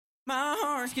My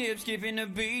heart skips skipping the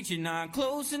beat. You're not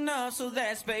close enough, so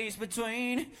that space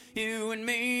between you and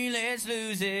me, let's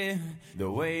lose it. The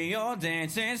way you're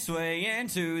dancing, swaying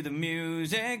to the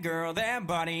music, girl, that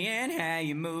body and how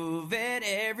you move it.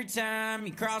 Every time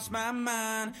you cross my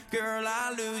mind, girl,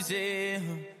 I lose it.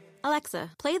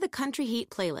 Alexa, play the Country Heat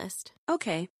playlist.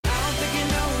 Okay. I don't think you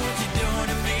know what you're doing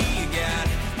to me. You got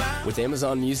my... With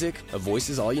Amazon Music, a voice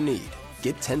is all you need.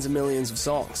 Get tens of millions of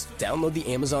songs. Download the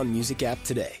Amazon Music app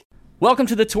today. Welcome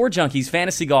to the Tour Junkies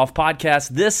Fantasy Golf Podcast.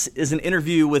 This is an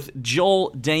interview with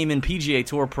Joel Dahmen, PGA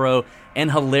Tour Pro,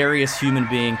 and hilarious human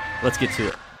being. Let's get to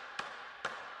it.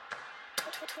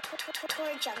 Tour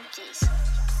Junkies.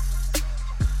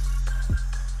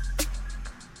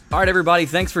 All right, everybody,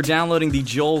 thanks for downloading the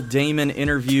Joel Dahmen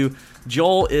interview.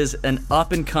 Joel is an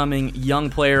up-and-coming young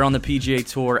player on the PGA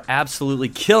Tour, absolutely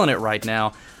killing it right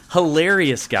now.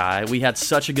 Hilarious guy. We had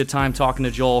such a good time talking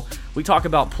to Joel. We talk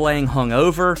about playing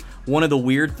hungover, one of the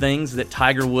weird things that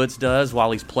Tiger Woods does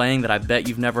while he's playing that I bet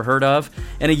you've never heard of,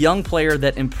 and a young player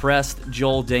that impressed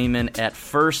Joel Dahmen at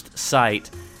first sight.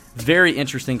 Very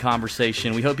interesting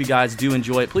conversation. We hope you guys do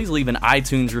enjoy it. Please leave an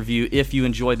iTunes review if you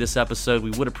enjoyed this episode.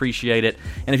 We would appreciate it.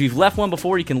 And if you've left one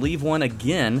before, you can leave one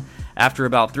again after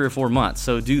about 3 or 4 months.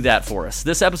 So do that for us.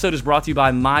 This episode is brought to you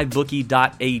by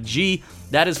MyBookie.ag.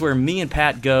 That is where me and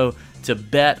Pat go to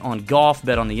bet on golf,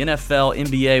 bet on the NFL,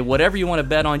 NBA, whatever you want to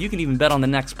bet on. You can even bet on the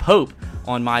next Pope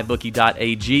on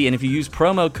MyBookie.ag. And if you use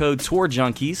promo code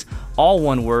TourJunkies, all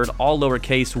one word, all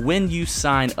lowercase, when you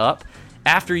sign up,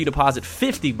 after you deposit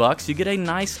 $50, you get a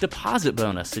nice deposit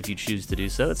bonus if you choose to do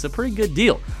so. It's a pretty good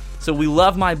deal. So we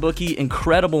love MyBookie,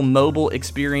 incredible mobile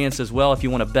experience as well if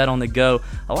you want to bet on the go.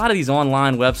 A lot of these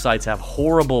online websites have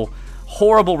horrible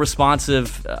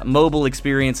responsive mobile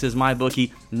experiences.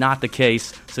 MyBookie, not the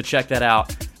case. So check that out.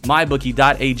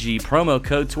 MyBookie.ag, promo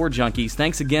code TourJunkies.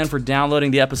 Thanks again for downloading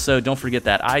the episode. Don't forget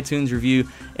that iTunes review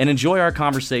and enjoy our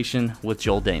conversation with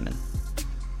Joel Dahmen.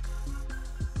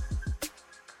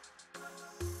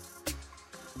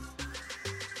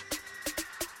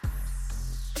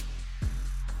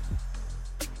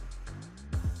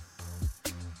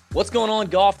 What's going on,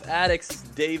 golf addicts?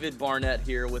 David Barnett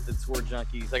here with the Tour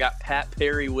Junkies. I got Pat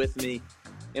Perry with me,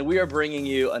 and we are bringing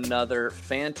you another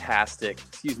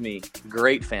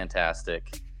great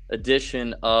fantastic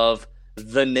edition of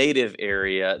The Native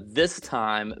Area. This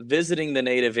time, visiting the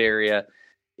Native Area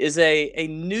is a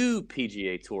new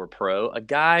PGA Tour pro, a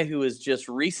guy who has just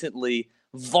recently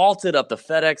vaulted up the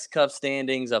FedEx Cup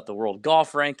standings, up the World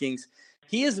Golf Rankings.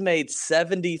 He has made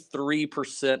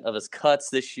 73% of his cuts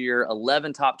this year,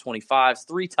 11 top 25s,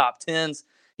 3 top 10s.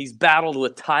 He's battled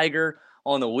with Tiger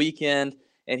on the weekend,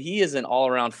 and he is an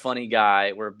all-around funny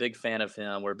guy. We're a big fan of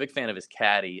him. We're a big fan of his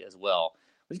caddy as well.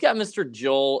 We've got Mr.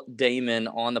 Joel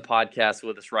Dahmen on the podcast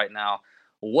with us right now.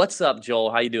 What's up,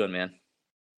 Joel? How you doing, man?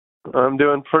 I'm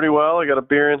doing pretty well. I got a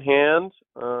beer in hand.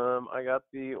 I got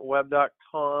the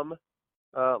web.com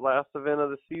last event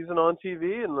of the season on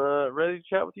TV and ready to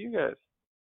chat with you guys.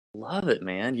 Love it,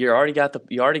 man. We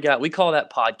call that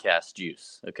podcast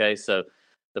juice. Okay. So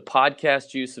the podcast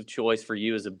juice of choice for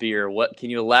you is a beer. What can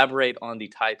you elaborate on the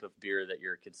type of beer that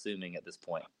you're consuming at this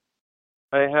point?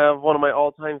 I have one of my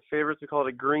all-time favorites. We call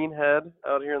it a Greenhead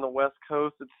out here in the West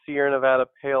Coast. It's Sierra Nevada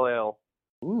Pale Ale.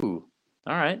 Ooh.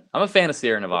 All right. I'm a fan of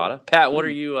Sierra Nevada. Pat, what are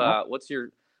you, what's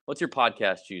your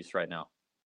podcast juice right now?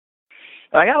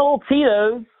 I got a little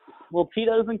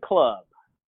Tito's and Club.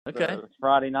 Okay. So it's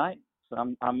Friday night.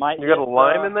 So I might. You got a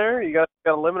lime in there? You got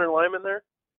a lemon or lime in there?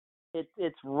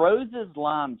 It's Rose's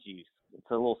lime juice. It's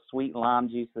a little sweet lime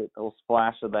juice, a little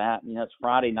splash of that. You know, it's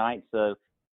Friday night, so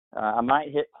I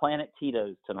might hit Planet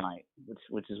Tito's tonight,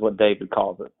 which is what David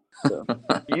calls it. So.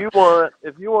 If you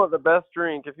want the best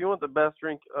drink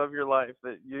of your life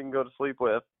that you can go to sleep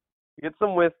with, get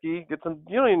some whiskey. You don't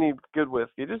even need good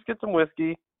whiskey. Just get some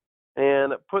whiskey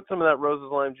and put some of that Rose's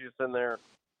lime juice in there,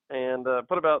 and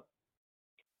put about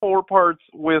 4 parts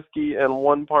whiskey and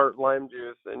 1 part lime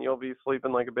juice, and you'll be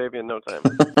sleeping like a baby in no time.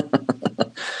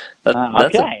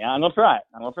 Okay, I'm gonna try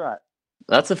it.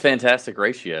 That's a fantastic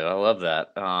ratio. I love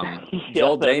that.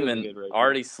 Joel Dahmen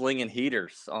already slinging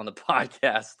heaters on the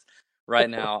podcast right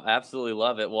now. Absolutely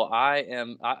love it. Well,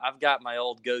 I've got my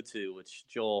old go-to, which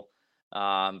Joel,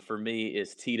 for me,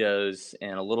 is Tito's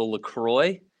and a little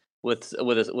LaCroix with a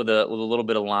little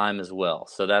bit of lime as well.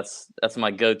 So that's my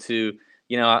go-to.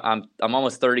 You know, I'm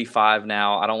almost 35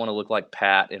 now. I don't want to look like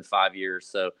Pat in 5 years,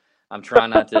 so I'm trying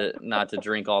not to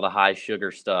drink all the high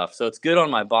sugar stuff. So it's good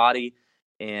on my body,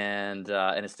 and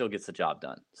it still gets the job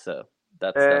done. So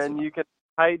that's you can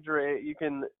hydrate. You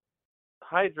can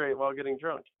hydrate while getting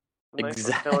drunk.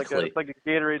 Exactly. It's like a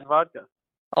Gatorade vodka.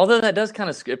 Although that does kind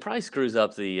of it probably screws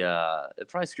up the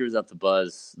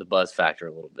buzz factor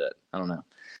a little bit. I don't know.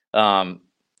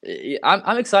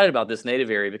 I'm excited about this native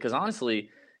area because honestly,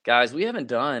 guys, we haven't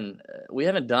done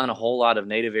a whole lot of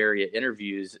native area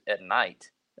interviews at night.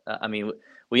 I mean,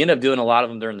 we end up doing a lot of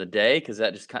them during the day because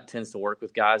that just tends to work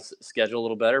with guys' schedule a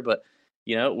little better. But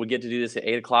we get to do this at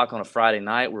 8 o'clock on a Friday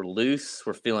night. We're loose.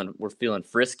 We're feeling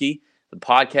frisky. The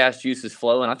podcast juice is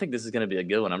flowing. I think this is going to be a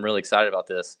good one. I'm really excited about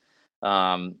this.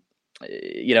 Um,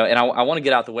 and I want to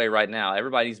get out the way right now.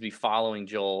 Everybody needs to be following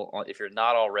Joel if you're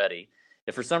not already.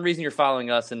 If for some reason you're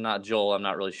following us and not Joel, I'm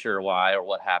not really sure why or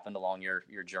what happened along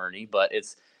your journey, but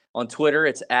it's on Twitter.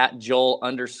 It's at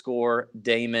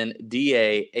Joel_Dahmen,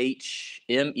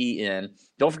 DAHMEN.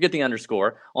 Don't forget the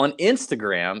underscore. On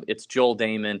Instagram, it's Joel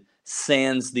Dahmen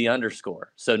sans the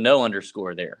underscore. So no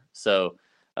underscore there. So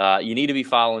you need to be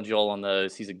following Joel on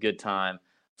those. He's a good time.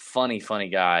 Funny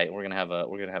guy. We're gonna have a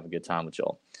good time with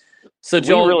Joel. So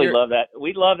Joel, we really love that.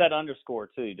 We love that underscore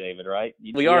too, David. Right?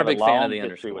 We are a big fan of the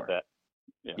underscore. With that.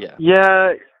 Yeah.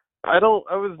 I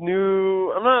was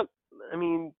new. I'm not. I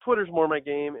mean, Twitter's more my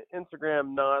game.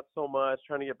 Instagram, not so much.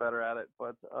 Trying to get better at it,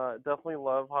 but definitely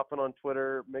love hopping on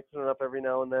Twitter, mixing it up every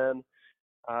now and then.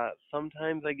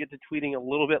 Sometimes I get to tweeting a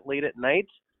little bit late at night.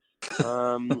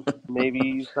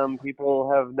 Maybe some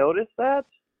people have noticed that.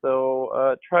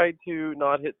 So try to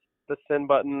not hit the send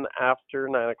button after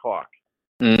 9 o'clock.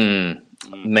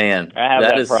 Man, I have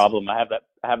that problem. I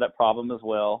have that problem as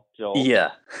well, Joel.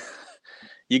 Yeah.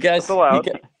 You guys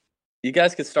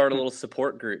could start a little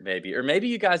support group maybe, or maybe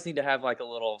you guys need to have like a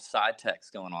little side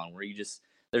text going on where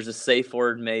there's a safe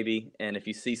word maybe, and if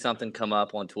you see something come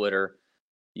up on Twitter,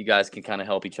 you guys can kind of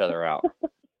help each other out.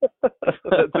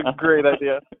 That's a great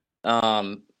idea.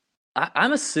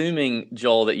 I'm assuming,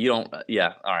 Joel, that you don't.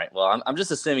 Yeah, all right. Well, I'm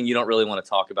just assuming you don't really want to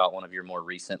talk about one of your more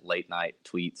recent late night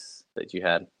tweets that you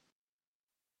had.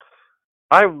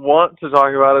 I want to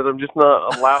talk about it. I'm just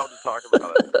not allowed to talk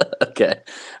about it. Okay.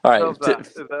 All right. Is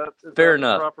fair that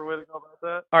enough. The proper way to go about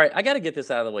that? All right. I got to get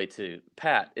this out of the way too.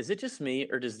 Pat, is it just me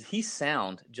or does he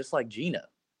sound just like Gino?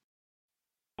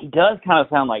 He does kind of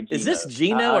sound like Gino. Is this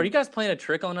Gino? Are you guys playing a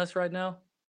trick on us right now?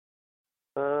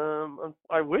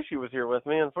 I wish he was here with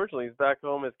me. Unfortunately, he's back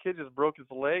home. His kid just broke his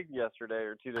leg yesterday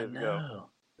or 2 days ago.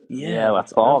 Yeah, I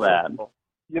saw that.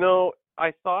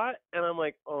 I saw it and I'm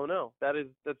like, oh no, that's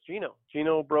Gino.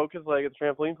 Gino broke his leg at the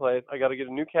trampoline place. I got to get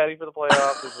a new caddy for the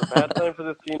playoffs. This is a bad time for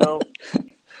this, Gino.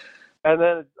 And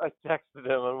then I texted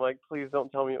him. I'm like, please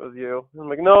don't tell me it was you. I'm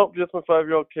like, no, just my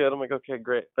 5-year-old kid. I'm like, okay,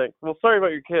 great, thanks. Well, sorry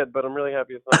about your kid, but I'm really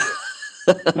happy it's not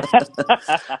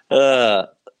you.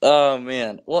 Oh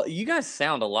man. Well, you guys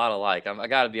sound a lot alike. I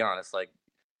got to be honest. Like,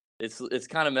 it's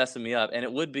kind of messing me up, and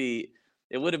it would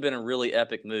have been a really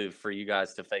epic move for you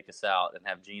guys to fake us out and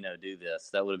have Gino do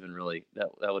this. That would have been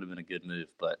that would have been a good move,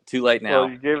 but too late now. Well,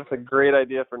 you gave us a great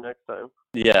idea for next time.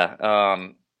 Yeah.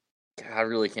 I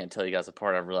really can't tell you guys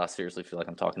apart. I seriously feel like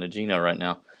I'm talking to Gino right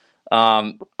now.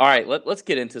 All right, let's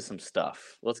get into some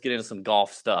stuff. Let's get into some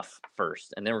golf stuff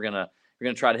first, and then we're gonna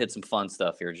try to hit some fun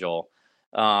stuff here, Joel.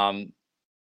 For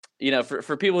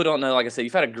people who don't know, like I said,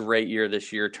 you've had a great year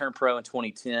this year. Turned pro in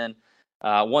 2010.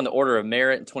 Won the Order of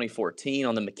Merit in 2014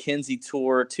 on the Mackenzie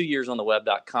Tour, 2 years on the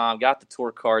web.com, got the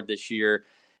tour card this year.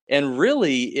 And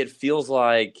really, it feels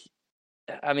like,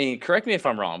 I mean, correct me if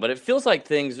I'm wrong, but it feels like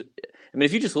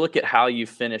if you just look at how you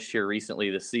finished here recently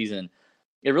this season,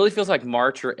 it really feels like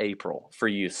March or April for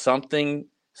you. Something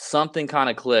kind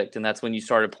of clicked, and that's when you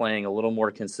started playing a little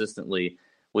more consistently.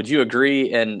 Would you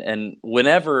agree? And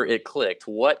whenever it clicked,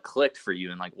 what clicked for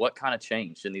you, and like what kind of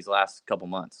changed in these last couple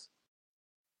months?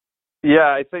 Yeah,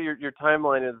 I'd say your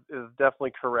timeline is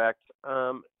definitely correct.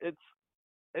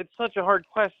 It's such a hard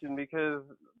question because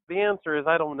the answer is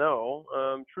I don't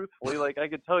know. Truthfully, like I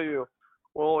could tell you,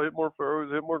 well, hit more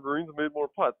fairways, hit more greens, made more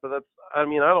putts, but I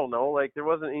don't know. Like there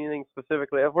wasn't anything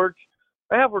specifically. I have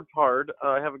worked hard.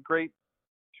 I have a great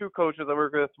two coaches I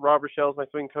work with. Rob Rochelle's my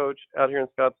swing coach out here in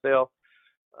Scottsdale.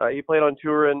 He played on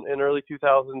tour in early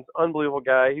 2000s. Unbelievable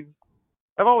guy.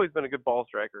 I've always been a good ball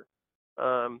striker.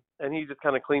 And he just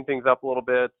kind of cleaned things up a little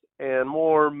bit and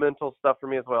more mental stuff for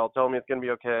me as well. Telling me it's going to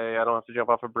be okay. I don't have to jump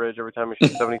off a bridge every time I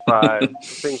shoot 75,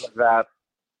 things like that.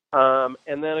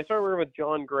 And then I started working with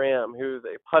John Graham, who's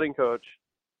a putting coach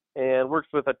and works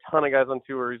with a ton of guys on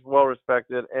tour. He's well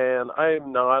respected. And I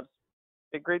am not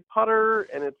a great putter,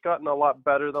 and it's gotten a lot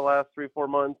better the last 3-4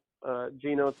 months.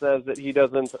 Gino says that he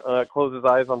doesn't close his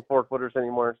eyes on 4-footers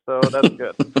anymore, so that's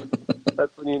good.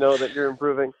 That's when you know that you're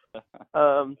improving.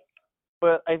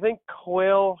 But I think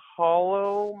Quail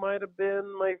Hollow might have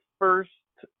been my first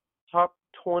top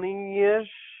 20-ish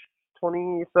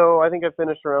 20. So I think I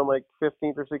finished around like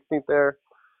 15th or 16th there.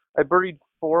 I birdied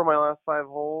 4 of my last 5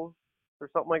 holes or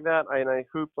something like that. And I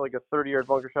hooped like a 30-yard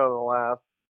bunker shot on the last.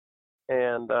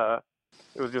 And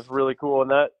it was just really cool.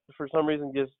 And that, for some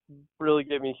reason, just really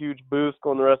gave me a huge boost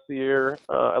going the rest of the year.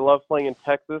 I love playing in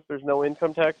Texas. There's no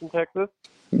income tax in Texas.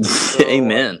 So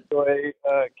Amen. I enjoy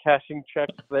cashing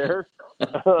checks there.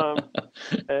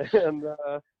 And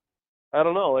I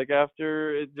don't know, like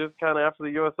after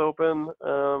the U.S. Open,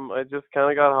 I just kind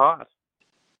of got hot.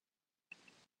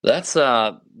 That's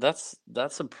a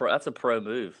pro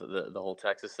move, the whole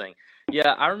Texas thing.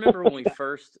 Yeah, I remember when we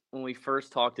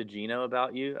first talked to Gino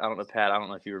about you. I don't know, Pat. I don't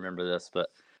know if you remember this, but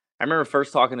I remember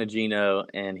first talking to Gino,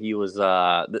 and he was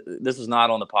this was not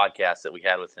on the podcast that we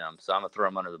had with him, so I'm gonna throw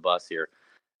him under the bus here.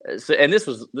 So, and this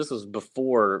was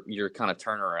before your kind of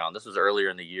turnaround. This was earlier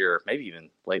in the year, maybe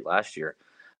even late last year,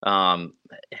 and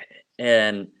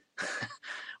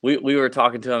we were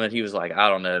talking to him, and he was like, I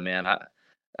don't know,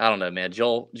 man.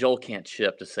 Joel can't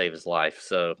chip to save his life.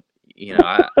 So,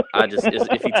 I just,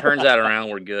 if he turns that around,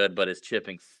 we're good, but his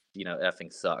chipping,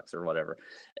 effing sucks or whatever.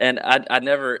 And I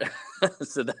never,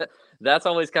 so that's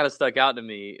always kind of stuck out to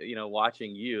me,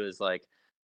 watching you is like,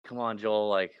 come on, Joel,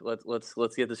 like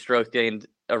let's get the stroke gained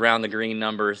around the green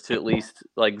numbers to at least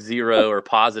like 0 or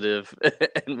positive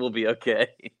and we'll be okay.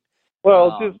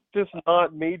 Well, just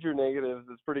not major negatives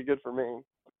is pretty good for me.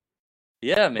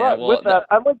 Yeah, man. But well, with that,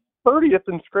 I'm like 30th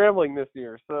in scrambling this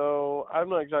year, so I'm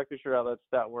not exactly sure how that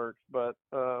stat works. But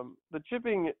the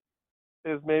chipping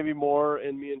is maybe more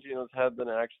in me and Gino's head than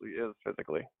it actually is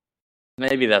physically.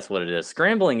 Maybe that's what it is.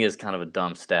 Scrambling is kind of a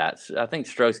dumb stat. I think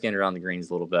strokes gained around the green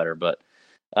is a little better, but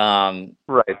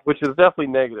right, which is definitely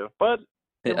negative, but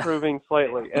improving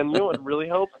slightly. And you know what really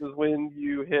helps is when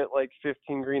you hit like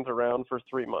 15 greens around for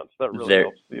 3 months. That really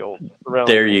helps the old round.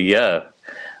 There you go.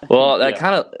 Well, that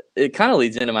kind of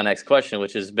leads into my next question,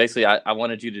 which is basically I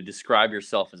wanted you to describe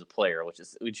yourself as a player,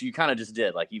 which you kind of just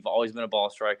did. Like you've always been a ball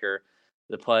striker.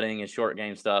 The putting and short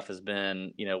game stuff has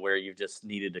been, where you've just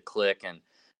needed to click.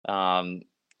 And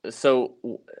so,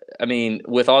 I mean,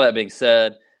 with all that being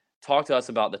said, talk to us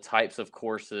about the types of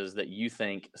courses that you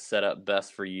think set up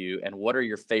best for you, and what are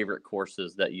your favorite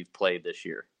courses that you've played this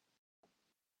year?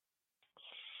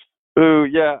 Ooh,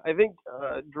 yeah. I think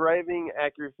driving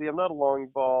accuracy. I'm not a long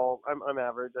ball. I'm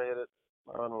average. I hit it,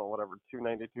 I don't know, whatever,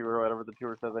 292 or whatever the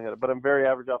tour says I hit it. But I'm very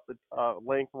average off the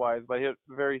lengthwise, but I hit it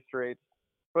very straight.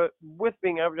 But with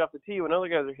being average off the tee, when other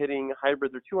guys are hitting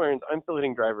hybrids or 2-irons, I'm still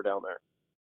hitting driver down there.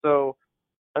 So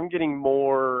I'm getting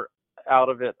more out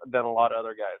of it than a lot of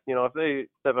other guys. If they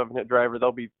step up and hit driver,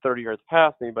 they'll be 30 yards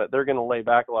past me, but they're going to lay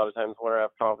back a lot of times where I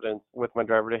have confidence with my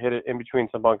driver to hit it in between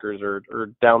some bunkers or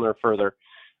down there further.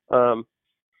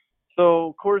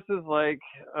 So courses like,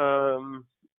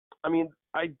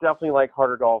 I definitely like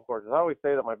harder golf courses. I always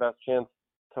say that my best chance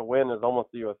to win is almost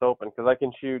the U.S. Open because I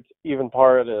can shoot even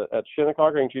par at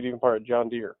Shinnecock, or I can shoot even par at John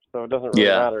Deere. So it doesn't really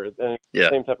matter. It's the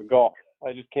same type of golf.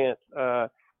 I just can't.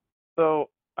 So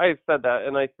I said that,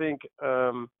 and I think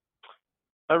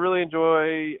I really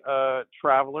enjoy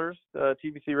Travelers.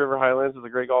 TPC River Highlands is a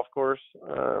great golf course,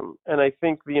 and I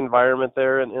think the environment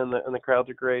there and the crowds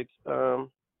are great.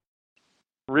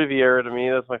 Riviera, to me,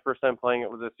 that's my first time playing it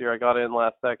this year. I got in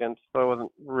last second, so I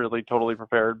wasn't really totally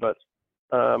prepared, but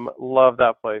love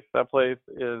that place. That place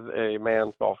is a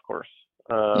man's golf course.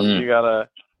 You gotta.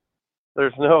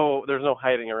 There's no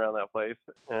hiding around that place,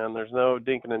 and there's no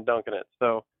dinking and dunking it.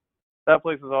 So that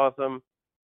place is awesome.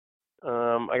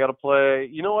 I got to play.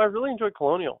 I really enjoyed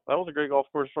Colonial. That was a great golf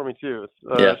course for me too.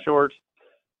 It's short,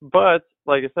 but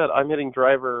like I said, I'm hitting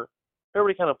driver.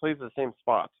 Everybody kind of plays the same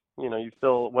spots. You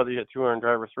still, whether you hit 2-iron,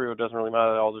 driver, 3, it doesn't really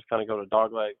matter. They all just kind of go to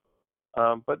dogleg.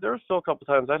 But there were still a couple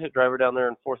times I'd hit driver down there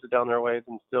and force it down their ways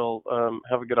and still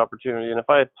have a good opportunity. And if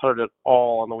I had putted it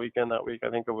all on the weekend that week, I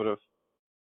think it would have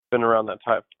been around that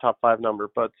top 5 number.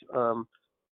 But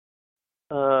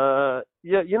the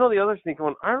other sneaky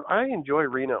one, I enjoy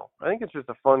Reno. I think it's just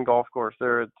a fun golf course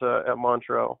there at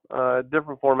Montreux.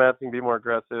 Different formats, you can be more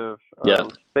aggressive.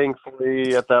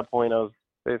 Thankfully, at that point, I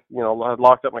had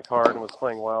locked up my card and was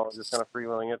playing well and just kind of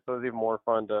freewheeling it. So it was even more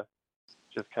fun to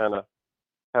just kind of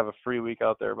have a free week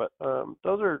out there. But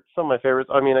those are some of my favorites.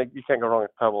 I mean, you can't go wrong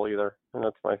with Pebble either, and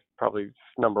that's my probably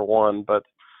number 1. But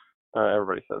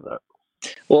everybody says that.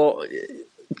 Well,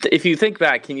 if you think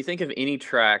back, can you think of any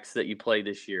tracks that you played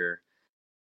this year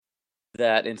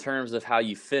that, in terms of how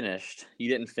you finished, you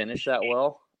didn't finish that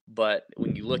well, but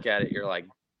when you look at it, you're like,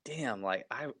 damn, like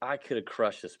I could have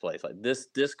crushed this place. Like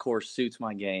this course suits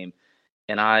my game,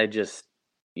 and I just,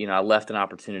 I left an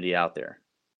opportunity out there.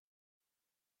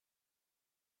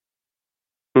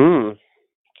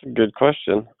 Good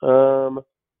question.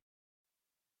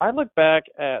 I look back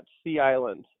at Sea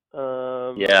Island.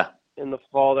 In the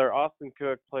fall there, Austin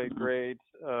Cook played great.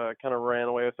 Kind of ran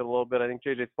away with it a little bit. I think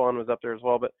J.J. Spawn was up there as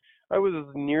well, but I was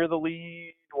near the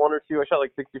lead, 1 or 2. I shot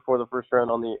like 64 the first round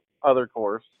on the other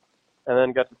course, and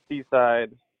then got to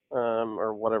Seaside,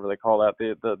 or whatever they call that,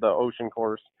 the ocean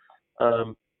course.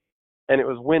 And it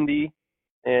was windy,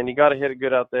 and you got to hit it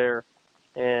good out there.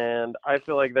 And I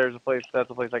feel like that's a place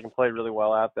I can play really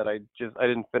well at that I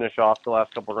didn't finish off the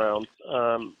last couple rounds,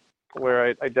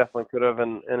 where I definitely could have,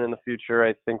 and in the future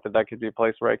I think that could be a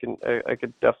place where I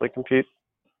could definitely compete.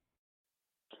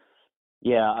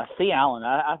 Yeah, Sea Island,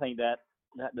 I think that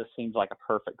just seems like a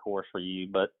perfect course for you.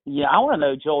 But yeah, I want to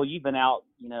know, Joel, you've been out,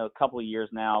 a couple of years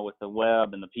now with the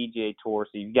Webb and the PGA Tour,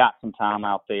 so you've got some time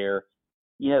out there.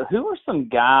 Who are some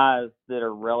guys that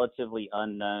are relatively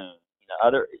unknown?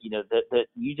 That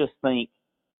you just think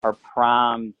are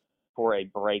primed for a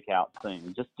breakout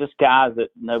soon? Just guys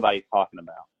that nobody's talking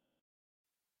about.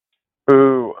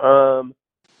 Ooh, I'm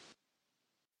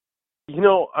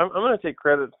going to take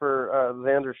credit for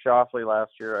Xander Schauffele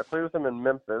last year. I played with him in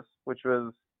Memphis, which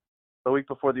was the week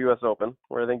before the U.S. Open,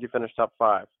 where I think he finished top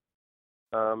 5.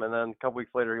 And then a couple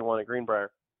weeks later, he won at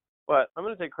Greenbrier. But I'm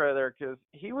going to take credit there because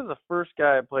he was the first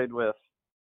guy I played with.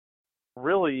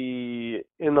 Really,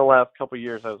 in the last couple of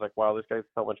years, I was like, wow, this guy's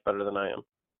so much better than I am.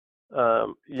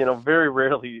 Very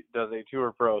rarely does a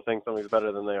tour pro think somebody's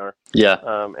better than they are. Yeah.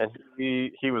 And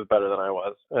he was better than I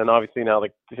was. And obviously now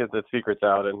the secret's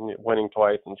out and winning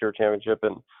twice and Tour Championship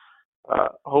and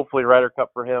hopefully Ryder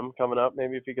Cup for him coming up,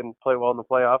 maybe if he can play well in the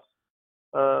playoffs.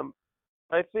 I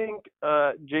think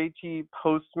JT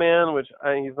Postman, which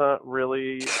he's not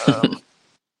really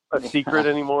a secret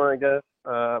anymore, I guess.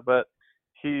 But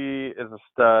he is a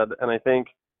stud, and I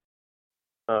think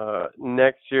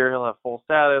next year he'll have full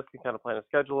status, can kind of plan his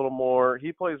schedule a little more.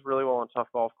 He plays really well on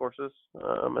tough golf courses,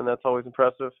 and that's always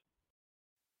impressive.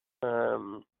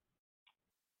 Nice.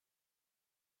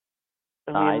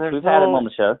 We've had him on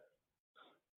the show.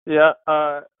 Yeah,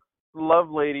 Love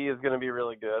Lady is going to be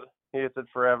really good. He hits it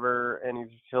forever, and he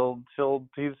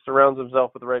surrounds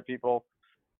himself with the right people,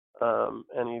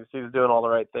 and he's doing all the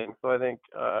right things. So I think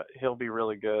he'll be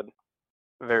really good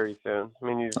very soon. I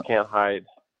mean, you just can't hide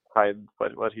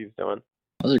what he's doing.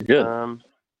 Those are good. I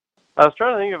was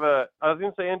trying to think of I was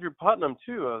going to say Andrew Putnam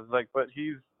too. I was like, but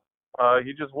he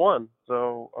just won,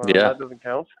 so that doesn't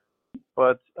count.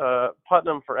 But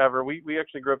Putnam forever. We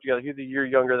actually grew up together. He's a year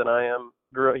younger than I am.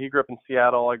 He grew up in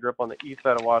Seattle. I grew up on the east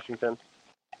side of Washington.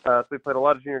 So we played a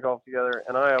lot of junior golf together,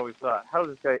 and I always thought, how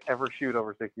does this guy ever shoot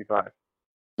over 65?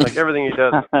 Like, everything he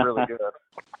does is really good.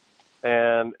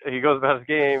 And he goes about his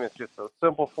game. It's just so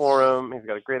simple for him. He's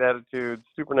got a great attitude,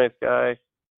 super nice guy.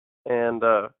 And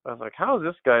I was like, how is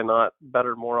this guy not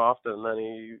better more often? And then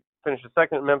he finished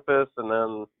second at Memphis and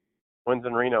then wins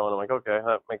in Reno. And I'm like, okay,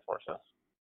 that makes more sense.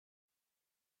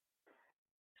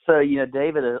 So,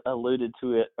 David alluded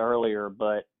to it earlier,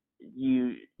 but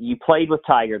you played with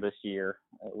Tiger this year.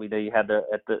 We know you had the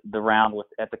round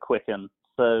at the Quicken.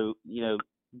 So,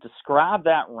 describe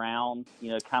that round,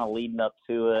 kind of leading up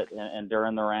to it and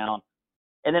during the round.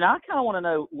 And then I kind of want to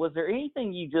know, was there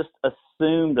anything you just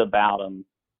assumed about him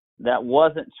that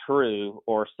wasn't true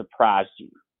or surprised you?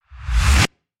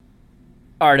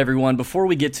 All right, everyone, before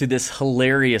we get to this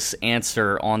hilarious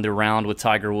answer on the round with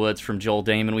Tiger Woods from Joel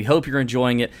Dahmen, we hope you're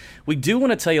enjoying it. We do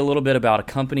want to tell you a little bit about a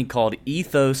company called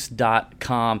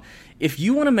Ethos.com. If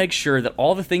you want to make sure that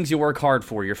all the things you work hard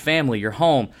for, your family, your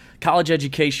home, college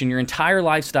education, your entire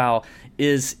lifestyle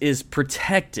is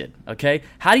protected, okay?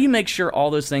 How do you make sure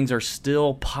all those things are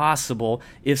still possible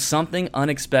if something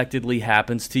unexpectedly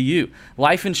happens to you?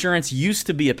 Life insurance used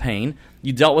to be a pain.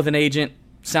 You dealt with an agent.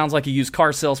 Sounds like a used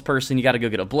car salesperson. You got to go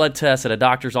get a blood test at a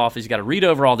doctor's office. You got to read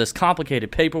over all this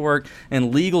complicated paperwork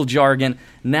and legal jargon.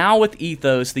 Now with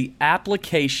Ethos, the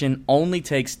application only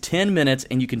takes 10 minutes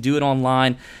and you can do it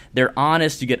online. They're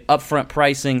honest. You get upfront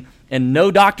pricing and no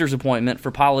doctor's appointment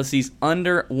for policies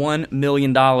under $1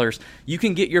 million. You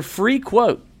can get your free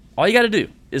quote. All you got to do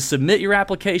is submit your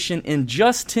application in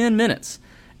just 10 minutes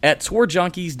at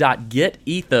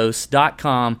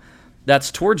tourjunkies.getethos.com.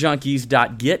 That's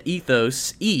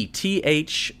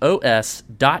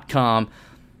tourjunkies.getethos.com.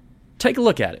 Take a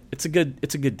look at it. It's a good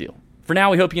deal. For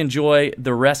now, we hope you enjoy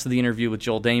the rest of the interview with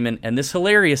Joel Dahmen and this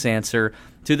hilarious answer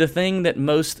to the thing that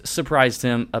most surprised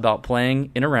him about playing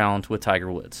in a round with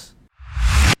Tiger Woods.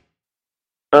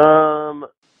 I'm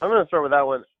going to start with that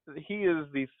one. He is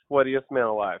the sweatiest man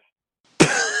alive.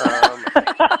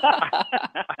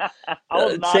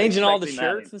 Changing all the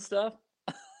shirts and stuff?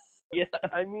 Yeah,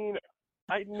 I mean,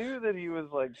 I knew that he was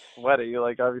like sweaty.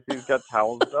 Like obviously he's got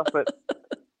towels and stuff, but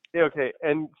yeah, okay.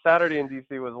 And Saturday in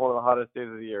DC was one of the hottest days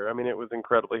of the year. I mean, it was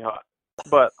incredibly hot.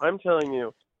 But I'm telling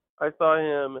you, I saw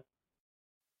him.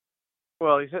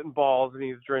 Well, he's hitting balls and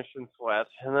he's drenched in sweat.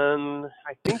 And then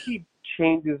I think he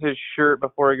changes his shirt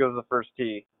before he goes to the first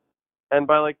tee. And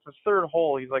by like the third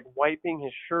hole, he's like wiping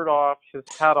his shirt off, his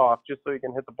hat off, just so he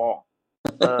can hit the ball.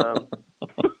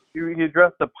 He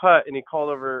addressed the putt and he called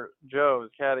over Joe,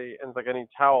 his caddy, and was like, I need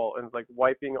a towel, and was like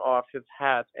wiping off his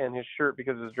hat and his shirt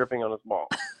because it was dripping on his ball.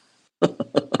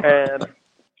 And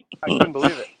I couldn't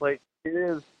believe it. Like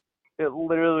it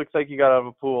literally looks like he got out of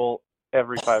a pool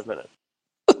every 5 minutes,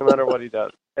 no matter what he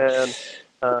does. And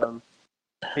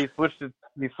he switched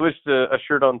a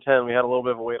shirt on 10. We had a little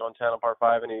bit of a wait on 10 on par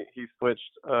 5, and he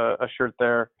switched a shirt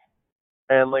there.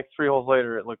 And like 3 holes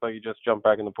later, it looked like he just jumped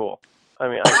back in the pool. I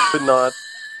mean, I could not.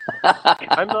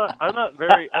 I'm not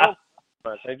very. I don't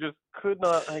much. I just could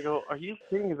not. I go, are you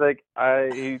kidding? He's like,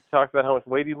 he talks about how much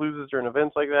weight he loses during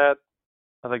events like that.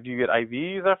 I was like, do you get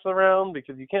IVs after the round?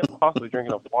 Because you can't possibly drink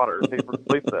enough water to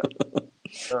replace that.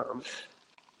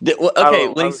 Okay,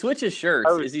 when he switches shirts,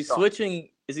 is he shocked.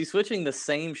 switching the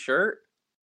same shirt?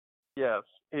 Yes,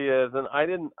 he is, and I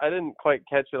didn't quite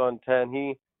catch it on 10.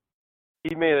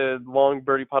 He made a long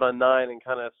birdie putt on 9 and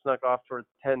kind of snuck off towards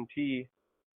 10T.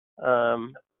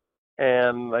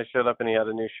 And I showed up and he had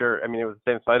a new shirt. I mean, it was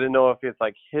the same. So I didn't know if it's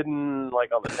like hidden,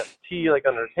 like on the 10T, like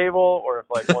under a table, or if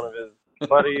like one of his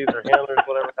buddies or handlers,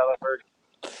 whatever, how that works.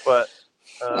 But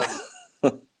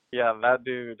yeah, that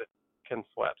dude can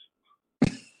sweat.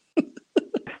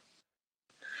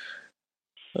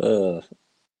 All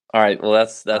right. Well,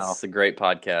 that's a great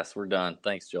podcast. We're done.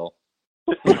 Thanks, Joel.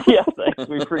 Yeah, thanks.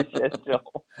 We appreciate it,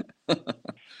 Joel.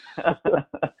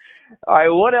 All right.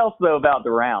 What else though about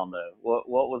the round though? What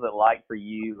was it like for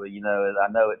you? You know,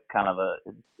 I know it's kind of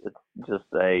it's just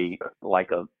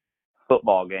like a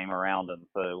football game around them.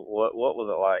 So what was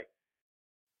it like?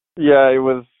 Yeah, it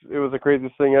was the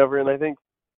craziest thing ever. And I think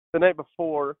the night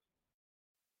before,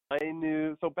 I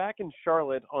knew. So back in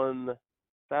Charlotte on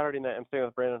Saturday night, I'm staying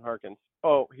with Brandon Harkins.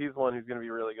 Oh, he's one who's going to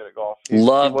be really good at golf.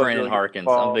 Love Brandon Harkins.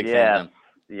 I'm a big fan of him.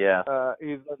 Yeah.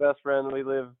 He's my best friend. We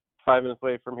live 5 minutes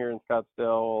away from here in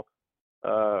Scottsdale.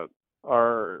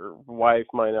 Our wife,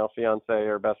 my now fiance,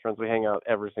 are best friends. We hang out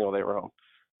every single day we're home.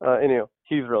 Anyway,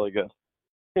 he's really good.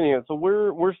 Anyway, so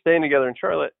we're staying together in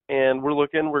Charlotte, and we're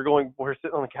sitting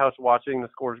on the couch watching the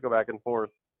scores go back and forth,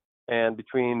 and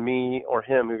between me or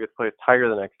him, who gets to play with Tiger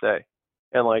the next day,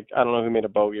 and like I don't know who made a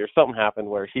bogey or something happened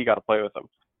where he got to play with him.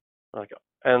 I was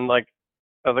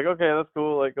like, okay, that's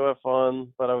cool, like go have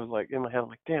fun. But I was like in my head, I'm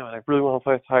like, damn it, I really want to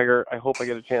play with Tiger. I hope I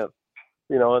get a chance,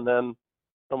 And then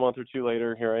a month or two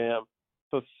later, here I am.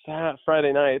 So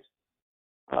Friday night,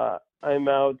 I'm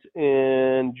out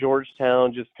in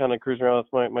Georgetown, just kind of cruising around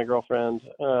with my girlfriend.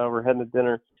 We're heading to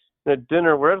dinner. And at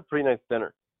dinner, we're at a pretty nice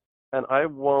dinner. And I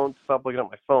won't stop looking at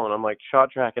my phone. I'm like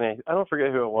shot tracking. I don't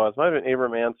forget who it was. It might have been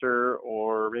Abram Anser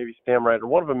or maybe Stam Ryder.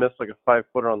 One of them missed like a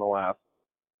 5-footer on the last.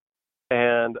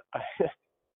 And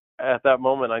at that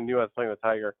moment, I knew I was playing with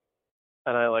Tiger.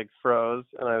 And I like froze,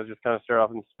 and I was just kind of staring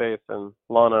off into space. And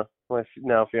Lana, my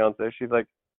now fiance, she's like,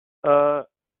 are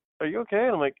you okay?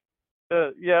 And I'm like,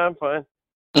 yeah, I'm fine.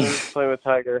 I was just playing with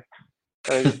Tiger.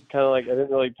 And I just kind of I didn't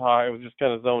really talk. I was just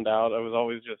kind of zoned out. I was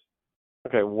always just,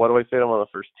 okay, what do I say to him on the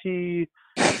first tee?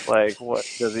 Like, what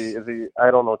is he,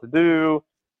 I don't know what to do.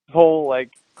 This whole,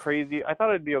 crazy, I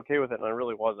thought I'd be okay with it, and I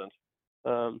really wasn't.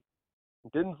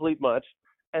 Didn't sleep much.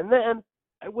 And then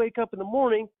I wake up in the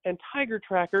morning, and Tiger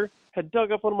Tracker had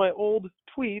dug up one of my old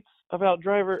tweets about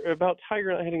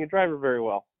Tiger not hitting a driver very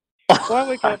well. So I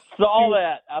wake up. I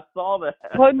saw that.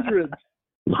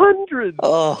 Hundreds.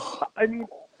 Oh. I mean,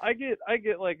 I get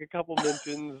a couple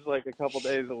mentions a couple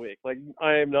days a week.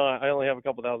 I only have a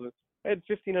couple thousand. I had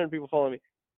 1,500 people following me.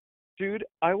 Dude,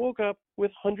 I woke up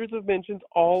with hundreds of mentions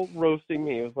all roasting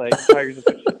me. It was like Tiger's just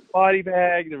a body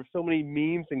bag. There were so many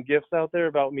memes and gifs out there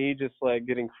about me just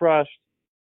getting crushed.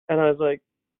 And I was like,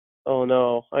 oh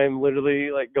no, I'm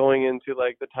literally going into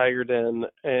the Tiger Den,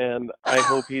 and I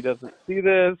hope he doesn't see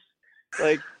this.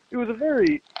 It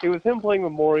was him playing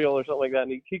Memorial or something like that,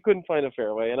 and he couldn't find a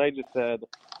fairway. And I just said,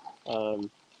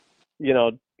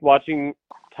 watching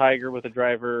Tiger with a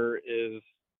driver is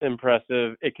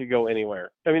impressive. It could go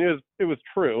anywhere. I mean, it was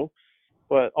true,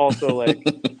 but also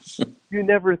you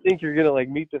never think you're gonna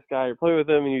meet this guy or play with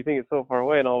him, and you think it's so far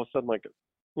away, and all of a sudden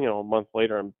a month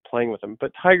later I'm playing with him.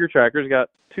 But Tiger Tracker's got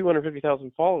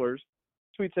 250,000 followers,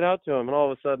 tweets it out to him, and all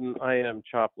of a sudden I am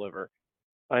chopped liver.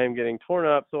 I am getting torn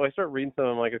up. So I start reading some.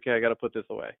 I'm like, okay, I got to put this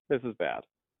away. This is bad.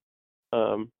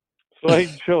 So I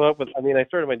show up with, I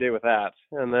started my day with that.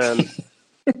 And then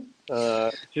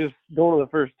just going to the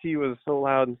first tee was so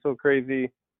loud and so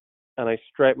crazy. And I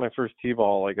striped my first tee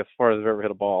ball, like as far as I've ever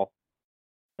hit a ball.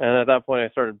 And at that point, I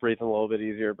started breathing a little bit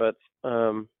easier, but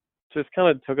just kind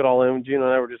of took it all in. Gino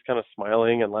and I were just kind of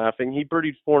smiling and laughing. He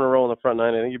birdied 4 in a row on the front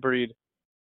 9. I think he birdied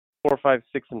 4, 5,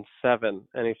 6, and 7.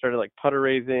 And he started like putter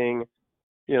raising,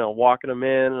 walking them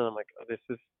in. And I'm like, oh, this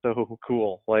is so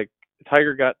cool. Like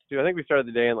Tiger got to, I think we started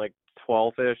the day in like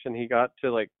 12-ish, and he got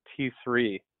to like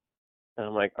T3. And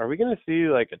I'm like, are we going to see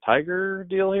like a Tiger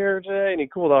deal here today? And he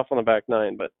cooled off on the back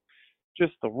 9, but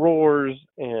just the roars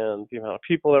and the amount of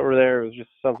people that were there, it was just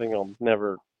something I'll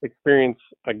never experience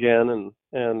again,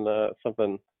 and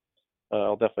something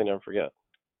I'll definitely never forget.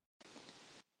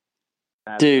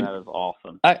 Dude, that is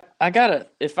awesome. I gotta,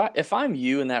 if I'm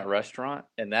you in that restaurant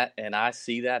and I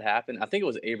see that happen, I think it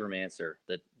was Abram Anser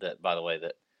that by the way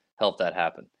that helped that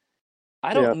happen.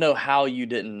 I don't know how you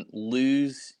didn't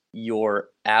lose your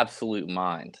absolute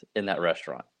mind in that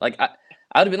restaurant. Like I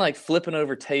would have been like flipping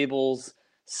over tables,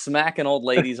 smacking old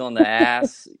ladies on the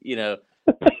ass,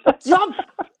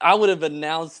 I would have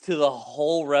announced to the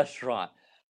whole restaurant,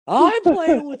 I'm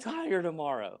playing with Tiger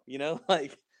tomorrow.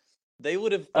 Like they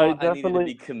would have thought I needed to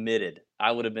be committed.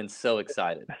 I would have been so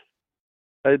excited.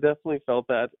 I definitely felt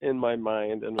that in my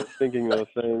mind and was thinking those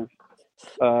things.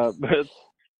 But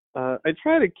I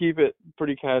try to keep it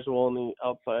pretty casual on the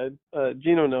outside.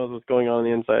 Gino knows what's going on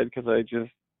the inside because I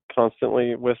just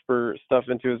constantly whisper stuff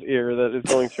into his ear that is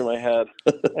going through my head,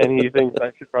 and he thinks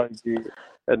I should probably be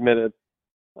admitted.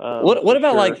 What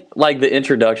about like the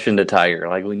introduction to Tiger?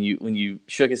 Like when you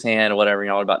shook his hand or whatever,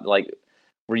 about like,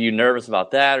 were you nervous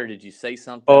about that, or did you say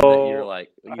something that you're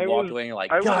like, you walked away and you're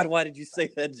like, God, why did you say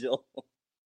that, Jill?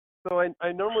 So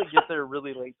I normally get there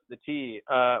really late to the tee.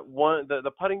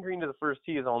 The putting green to the first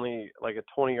tee is only like a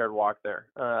 20-yard walk there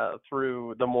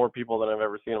through the more people than I've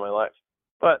ever seen in my life.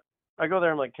 But I go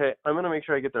there, I'm like, okay, I'm going to make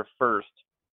sure I get there first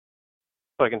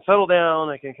so I can settle down,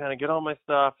 I can kind of get all my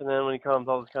stuff, and then when he comes,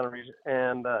 I'll just kind of reach.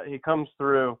 And he comes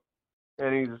through,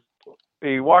 and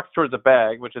he walks towards the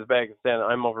bag, which his bag is standing.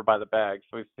 I'm over by the bag,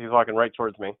 so he's walking right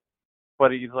towards me.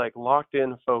 But he's like locked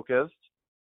in, focused.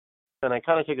 And I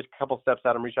kind of take a couple steps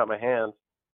out and reach out my hand,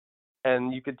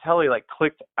 and you could tell he like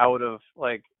clicked out of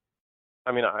like,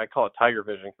 I call it Tiger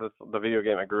Vision because it's the video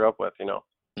game I grew up with,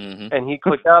 Mm-hmm. And he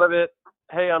clicked out of it.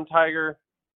 Hey, I'm Tiger.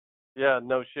 Yeah,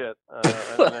 no shit.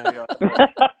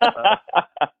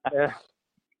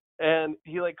 And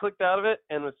he like clicked out of it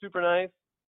and was super nice.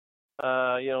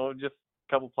 Just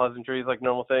a couple pleasantries, like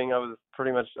normal thing. I was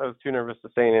too nervous to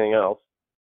say anything else.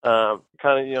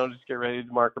 Kind of, just get ready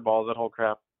to marker balls, that whole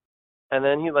crap. And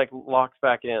then he like locks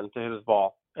back in to hit his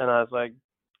ball. And I was like,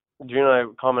 Gino and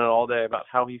I commented all day about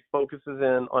how he focuses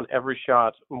in on every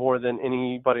shot more than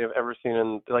anybody I've ever seen.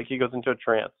 And like he goes into a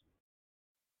trance.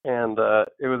 And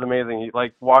it was amazing. He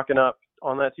like walking up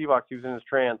on that tee box, he was in his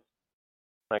trance.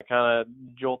 I kind of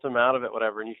jolted him out of it,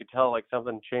 whatever. And you could tell like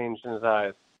something changed in his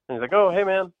eyes. And he's like, oh, hey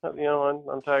man,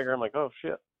 I'm Tiger. I'm like, oh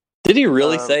shit. Did he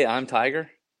really say I'm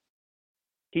Tiger?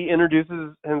 He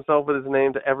introduces himself with his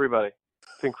name to everybody.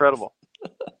 It's incredible.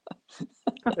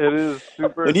 It is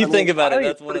super. When you think about it,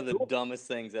 that's one of the dumbest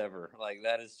things ever. Like,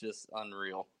 that is just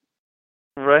unreal.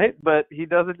 Right? But he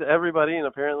does it to everybody, and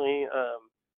apparently, I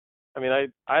think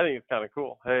it's kind of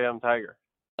cool. Hey, I'm Tiger.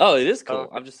 Oh, it is cool.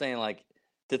 I'm just saying, like,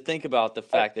 to think about the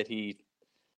fact that he's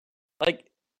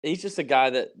just a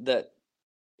guy that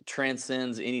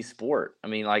transcends any sport.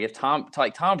 Like, if Tom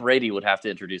Brady would have to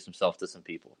introduce himself to some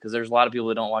people, because there's a lot of people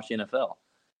that don't watch the NFL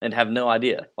and have no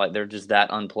idea. Like, they're just that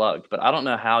unplugged. But I don't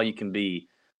know how you can be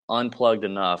unplugged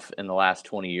enough in the last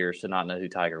 20 years to not know who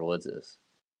Tiger Woods is.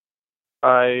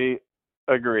 I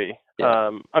agree.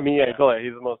 Yeah. He's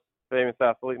the most famous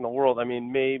athlete in the world.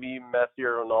 Maybe Messi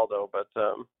or Ronaldo, but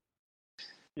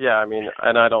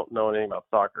and I don't know anything about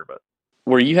soccer, but.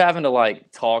 Were you having to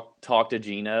like talk to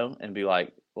Gino and be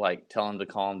like tell him to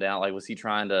calm down? Like, was he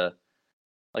trying to,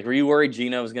 like, were you worried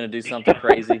Gino was going to do something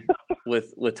crazy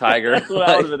with Tiger? That's what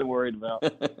I would have been worried about.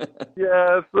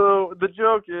 Yeah. So the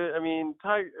joke is,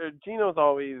 Gino's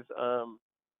always,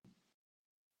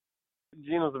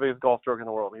 Gino's the biggest golf stroke in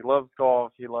the world. He loves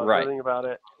golf. He loves everything about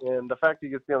it. And the fact he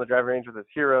gets to be on the driving range with his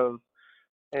heroes,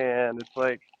 and it's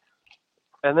like,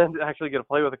 and then to actually get to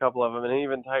play with a couple of them, and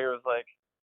even Tiger was like,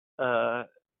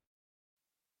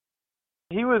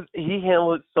 he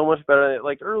handled it so much better.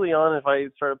 Like early on, if I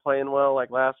started playing well,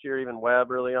 like last year, even Webb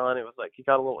early on, it was like he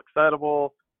got a little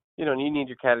excitable, and you need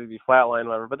your caddy to be flatline,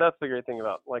 whatever. But that's the great thing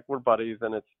about, like, we're buddies,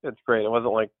 and it's great. It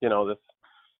wasn't like, it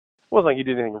wasn't like he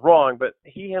did anything wrong, but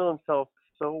he handled himself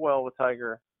so well with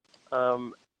Tiger.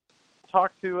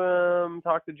 talked to him,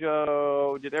 talked to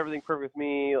Joe, did everything perfect with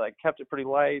me, like kept it pretty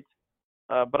light.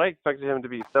 But I expected him to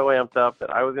be so amped up that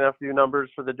I was gonna have to do numbers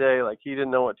for the day. Like he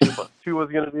didn't know what 2+2 was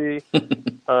gonna be.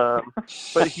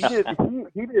 But he did.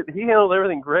 He handled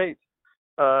everything great.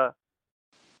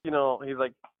 He's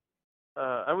like,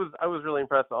 I was really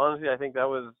impressed. Honestly, I think that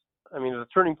was. I mean, it was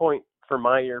a turning point for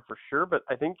my year for sure. But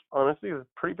I think honestly, it was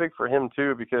pretty big for him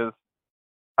too because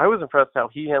I was impressed how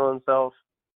he handled himself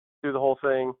through the whole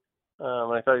thing.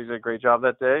 I thought he did a great job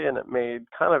that day, and it made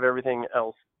kind of everything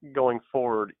else going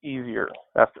forward easier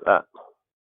after that.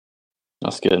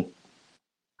 That's good.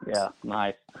 Yeah,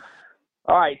 nice.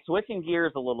 All right, switching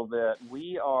gears a little bit.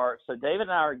 So David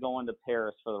and I are going to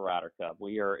Paris for the Ryder Cup.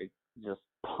 We are just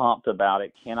pumped about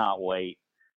it. Cannot wait.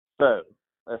 So,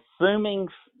 assuming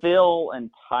Phil and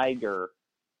Tiger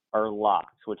are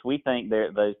locked, which we think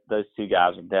those two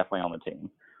guys are definitely on the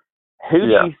team, who do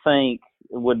you think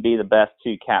would be the best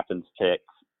two captains picks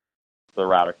for the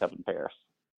Ryder Cup in Paris?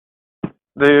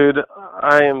 Dude,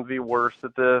 I am the worst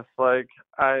at this. Like,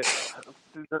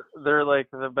 they're like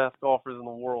the best golfers in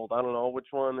the world. I don't know which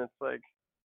one. It's like,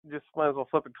 just might as well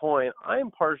flip a coin. I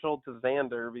am partial to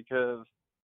Xander because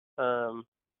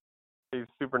he's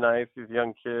super nice. He's a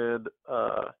young kid.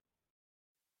 I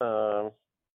don't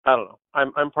know.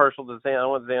 I'm partial to Xander. I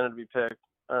want Xander to be picked.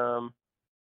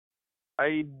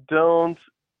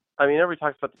 Everybody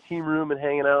talks about the team room and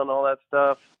hanging out and all that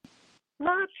stuff.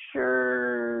 Not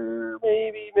sure.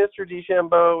 Maybe Mr.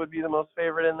 DeChambeau would be the most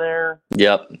favorite in there.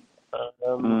 Yep.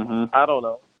 I don't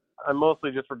know. I'm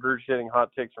mostly just regurgitating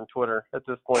hot takes from Twitter at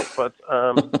this point, but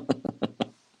I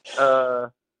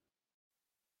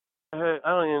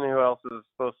don't even know who else is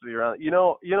supposed to be around.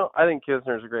 I think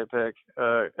Kisner's a great pick.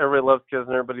 Everybody loves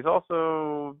Kisner, but he's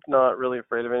also not really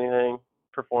afraid of anything.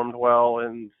 Performed well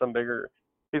in some bigger.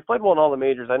 He's played well in all the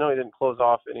majors. I know he didn't close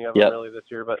off any of them really this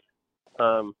year, but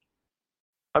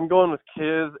I'm going with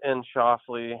Kiz and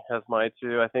Schauffele as my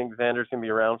two. I think Xander's going to be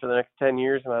around for the next 10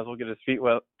 years and might as well get his feet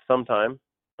wet sometime.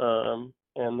 And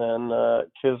then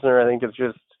Kisner, I think, is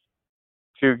just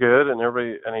too good,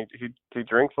 and he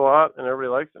drinks a lot, and everybody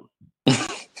likes him.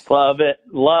 Love it.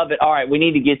 All right, we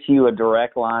need to get you a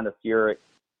direct line to Furyk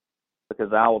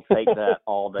because I will take that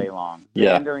all day long.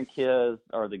 Yeah. Xander and Kiz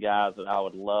are the guys that I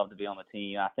would love to be on the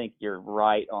team. I think you're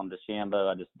right on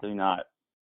DeChambeau. I just do not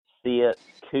see it.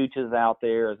 Cooch is out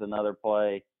there as another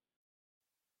play.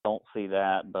 Don't see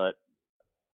that, but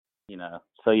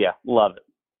so yeah, love it.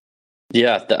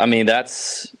 Yeah,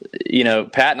 that's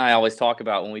Pat and I always talk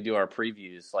about when we do our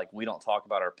previews, like we don't talk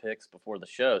about our picks before the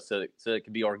show, so it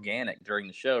can be organic during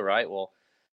the show, right? Well,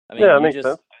 makes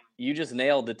sense. You just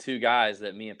nailed the two guys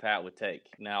that me and Pat would take.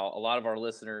 Now, a lot of our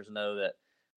listeners know that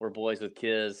we're boys with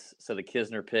Kiz, so the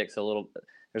Kisner picks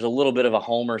there's a little bit of a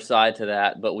homer side to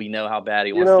that, but we know how bad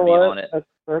he wants to be on it.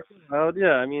 That's loud.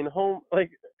 Yeah, I mean,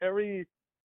 everybody's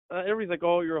like,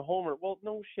 oh, you're a homer. Well,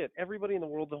 no shit. Everybody in the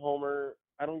world's a homer.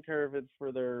 I don't care if it's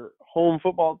for their home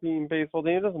football team, baseball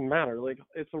team. It doesn't matter. Like,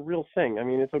 it's a real thing. I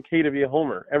mean, it's okay to be a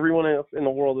homer. Everyone else in the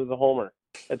world is a homer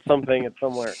at something at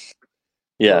somewhere.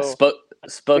 Yeah, so,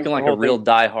 spoken like a real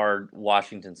diehard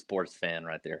Washington sports fan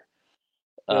right there.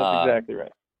 That's exactly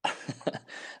right.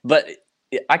 But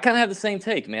I kind of have the same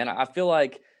take, man. I feel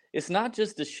like it's not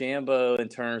just DeChambeau in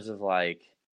terms of like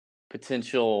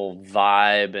potential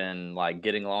vibe and like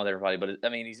getting along with everybody, but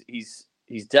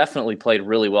he's definitely played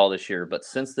really well this year. But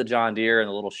since the John Deere and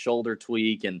the little shoulder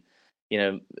tweak and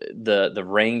the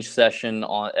range session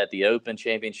at the Open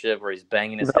Championship where he's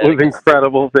banging his head. That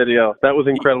was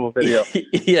incredible video.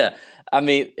 Yeah.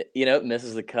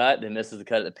 Misses the cut, then misses the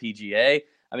cut at the PGA.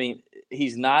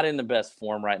 He's not in the best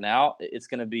form right now. It's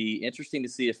going to be interesting to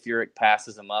see if Furyk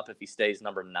passes him up if he stays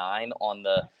number 9 on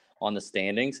the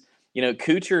standings.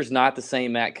 Kuchar's not the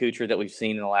same Matt Kuchar that we've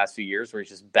seen in the last few years where he's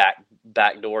just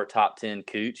backdoor top 10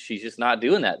 Kuch. He's just not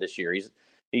doing that this year.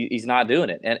 He's not doing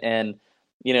it. And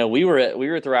we were at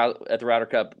the Ryder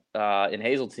Cup in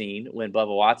Hazeltine when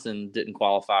Bubba Watson didn't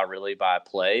qualify really by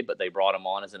play, but they brought him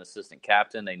on as an assistant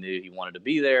captain. They knew he wanted to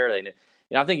be there. They knew,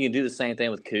 I think you can do the same thing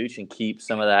with Kuch and keep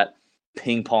some of that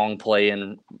ping pong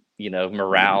playing,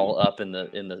 morale up in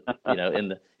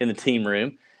the team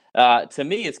room. To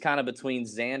me, it's kind of between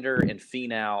Xander and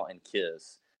Finau and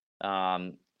Kiz.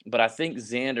 But I think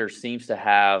Xander seems to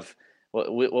have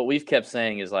what we've kept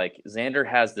saying is like Xander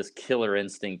has this killer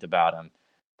instinct about him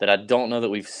that I don't know that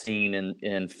we've seen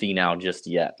in Finau just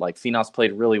yet. Like Finau's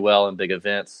played really well in big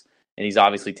events, and he's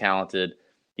obviously talented.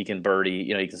 He can birdie,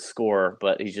 he can score,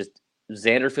 but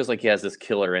Xander feels like he has this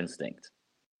killer instinct.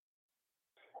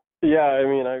 Yeah,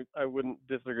 I wouldn't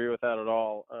disagree with that at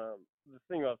all. The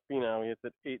thing about Finau, he hits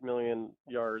it 8 million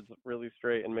yards really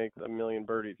straight and makes $1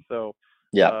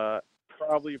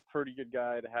 Probably a pretty good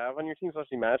guy to have on your team,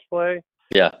 especially match play.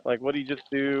 Yeah. Like, what did he just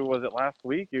do? Was it last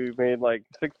week? He made like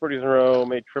 6 birdies in a row,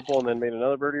 made triple, and then made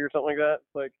another birdie or something like that.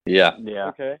 It's like, Yeah.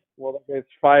 okay, well, that guy's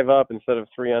 5 up instead of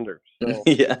 3 under. So,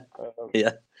 Yeah.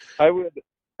 I would.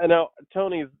 And now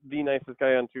Tony's the nicest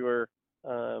guy on tour.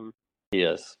 He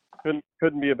is.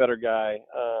 Couldn't be a better guy.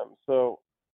 So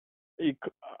you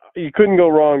couldn't go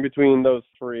wrong between those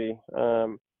 3.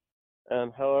 And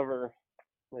however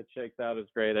it shakes out is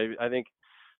great. I think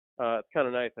it's kind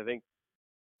of nice. I think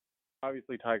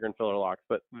obviously Tiger and Phil are locks,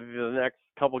 but the next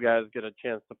couple guys get a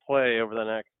chance to play over the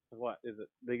next, what is it?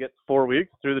 They get 4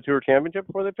 weeks through the Tour Championship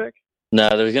before they pick? No,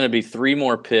 there's going to be 3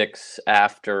 more picks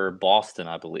after Boston,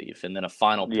 I believe, and then a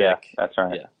final pick. Yeah, that's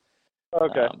right. Yeah.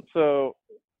 Okay, so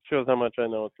shows how much I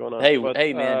know what's going on. Hey,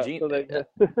 man, so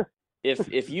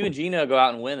if you and Gino go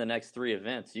out and win the next 3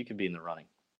 events, you could be in the running.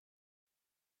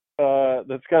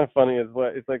 That's kind of funny.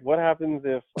 It's like, what happens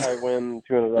if I win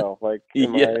 2 in a row? Like,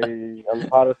 I'm the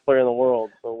hottest player in the world.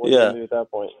 So what do you do at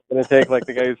that point? Going to take like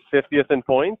the guy who's 50th in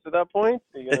points at that point?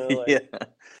 Are you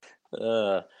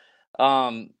gonna,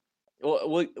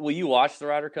 Will you watch the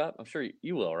Ryder Cup? I'm sure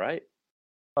you will, right?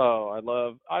 Oh, I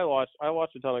watch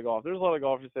a ton of golf. There's a lot of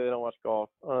golfers say they don't watch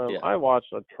golf. I watch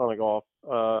a ton of golf.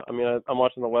 I'm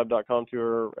watching the web.com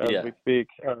tour as we speak.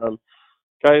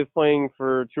 Guys playing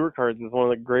for tour cards is one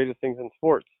of the greatest things in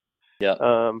sports. Yeah.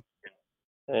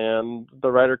 And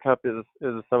the Ryder Cup is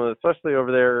some of the, especially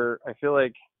over there, I feel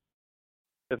like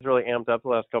it's really amped up the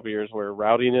last couple of years where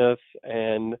rowdiness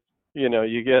and,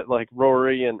 you get like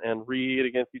Rory and Reed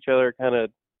against each other kind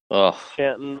of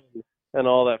chanting and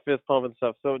all that fist pump and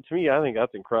stuff. So to me, I think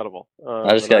that's incredible. I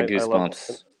just got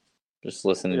goosebumps just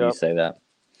listening to you say that.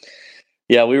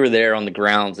 Yeah, we were there on the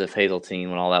grounds of Hazeltine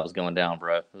when all that was going down,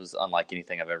 bro. It was unlike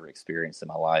anything I've ever experienced in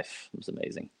my life. It was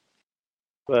amazing.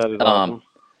 That is awesome.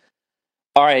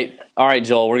 All right,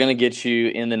 Joel. We're gonna get you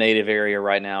in the native area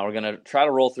right now. We're gonna try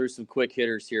to roll through some quick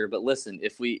hitters here. But listen,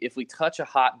 if we touch a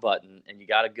hot button and you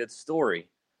got a good story,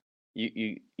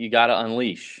 you got to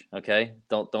unleash. Okay,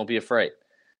 don't be afraid.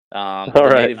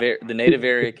 The native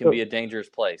area can be a dangerous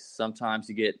place. Sometimes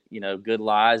you get good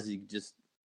lies. You just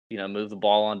move the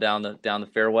ball on down the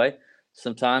fairway.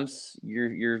 Sometimes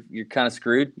you're kind of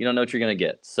screwed. You don't know what you're gonna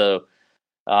get. So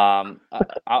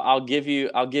I'll give you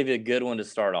a good one to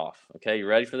start off. Okay, you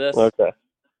ready for this? Okay,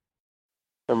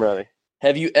 I'm ready.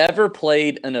 Have you ever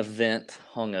played an event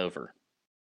hungover?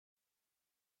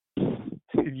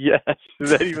 Yes. Is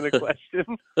that even a question?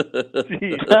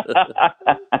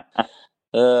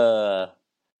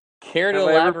 Care to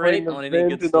elaborate on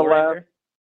any good story here?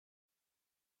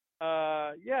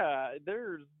 Yeah,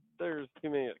 there's too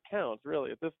many accounts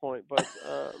really at this point, but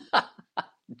I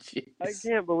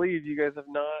can't believe you guys have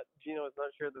not. Gino has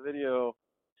not shared the video.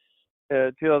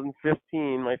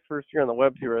 2015, my first year on the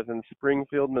web tour, I was in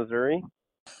Springfield, Missouri.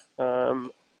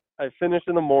 I finished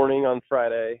in the morning on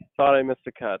Friday. Thought I missed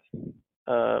a cut,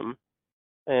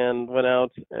 and went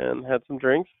out and had some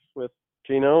drinks with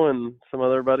Gino and some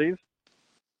other buddies.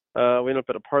 We ended up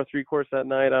at a par 3 course that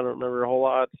night. I don't remember a whole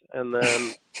lot. And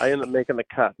then I ended up making the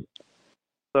cut.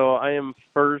 So I'm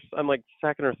like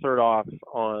second or third off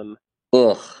on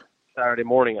Saturday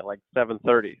morning at like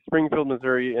 7:30. Springfield,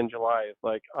 Missouri in July is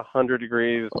like 100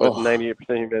 degrees with 98%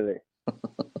 humidity.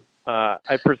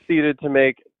 I proceeded to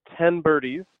make 10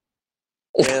 birdies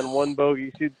and 1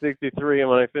 bogey, shoot 63. And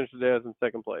when I finished the day, I was in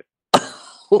second place.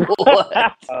 What?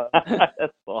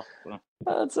 That's awesome.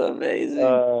 That's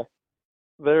amazing.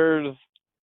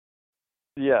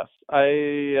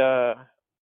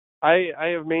 I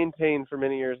have maintained for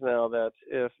many years now that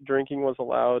if drinking was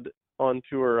allowed on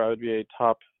tour, I would be a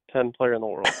top 10 player in the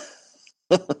world.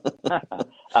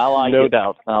 I like no it.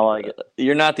 doubt. I like it.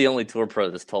 You're not the only tour pro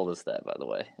that's told us that, by the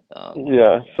way.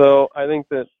 So I think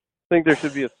there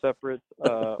should be a separate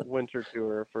winter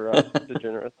tour for us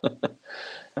degenerates.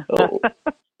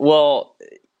 Well,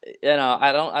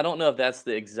 I don't know if that's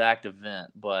the exact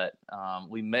event, but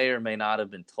we may or may not have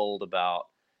been told about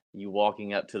you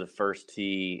walking up to the first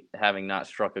tee, having not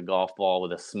struck a golf ball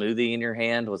with a smoothie in your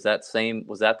hand. Was that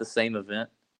the same event?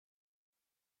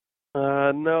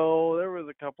 No, there was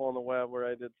a couple on the web where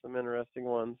I did some interesting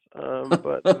ones.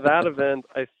 But that event,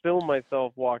 I filmed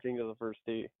myself walking to the first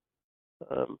tee.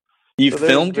 You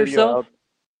filmed yourself?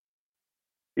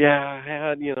 Yeah, I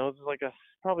had, it was like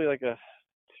probably like a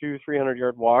 200-300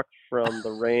 yard walk from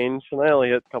the range, and I only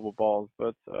hit a couple balls,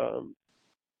 but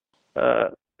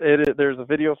there's a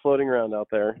video floating around out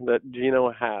there that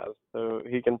Gino has, so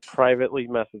he can privately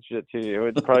message it to you.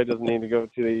 It probably doesn't need to go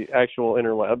to the actual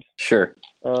interwebs. Sure.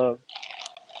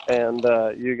 And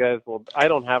you guys will. I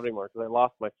don't have it anymore because I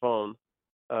lost my phone.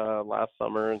 last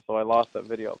summer, and so I lost that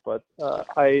video. But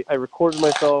I recorded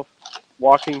myself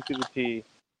walking to the tee,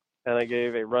 and I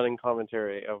gave a running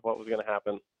commentary of what was going to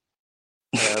happen.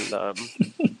 And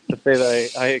to say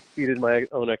that I exceeded my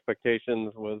own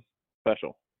expectations was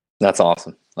special. That's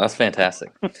awesome. That's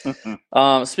fantastic.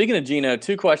 Speaking of Gino,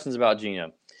 2 questions about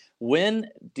Gino. When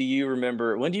do you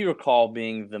recall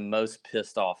being the most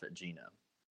pissed off at Gino?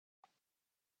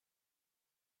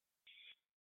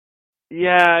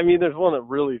 Yeah, I mean, there's one that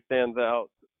really stands out.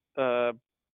 It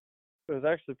was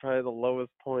actually probably the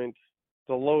lowest point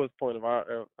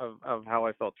of how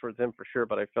I felt towards him for sure,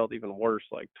 but I felt even worse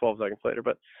like 12 seconds later.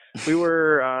 But we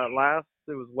were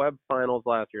it was Web Finals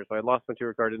last year, so I lost my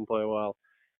tour card, didn't play well,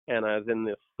 and I was in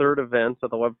the 3rd event of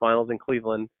the Web Finals in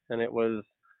Cleveland, and it was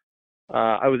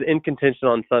I was in contention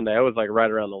on Sunday. I was like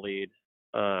right around the lead,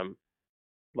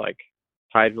 like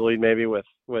tied the lead maybe with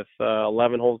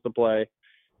 11 holes to play.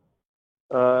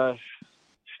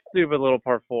 Stupid little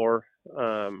par 4.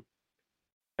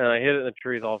 And I hit it in the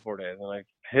trees all 4 days, and I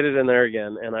hit it in there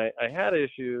again. And I had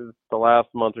issues the last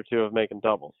month or 2 of making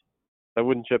doubles. I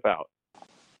wouldn't chip out.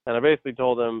 And I basically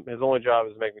told him his only job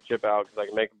is to make me chip out because I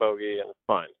can make a bogey and it's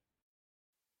fine.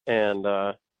 And,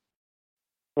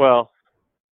 well,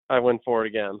 I went for it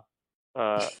again.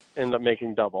 Ended up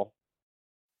making double.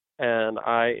 And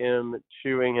I am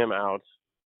chewing him out.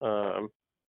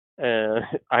 And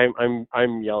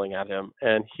I'm yelling at him,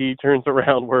 and he turns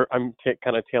around where I'm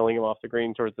kind of tailing him off the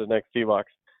green towards the next tee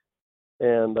box.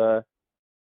 And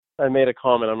I made a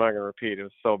comment I'm not going to repeat. It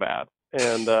was so bad.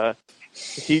 And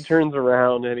he turns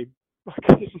around, and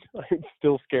I'm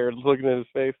still scared looking at his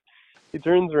face. He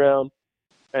turns around,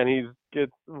 and he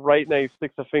gets right now. He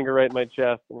sticks a finger right in my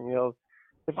chest, and he yells,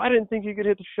 "If I didn't think you could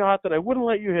hit the shot, then I wouldn't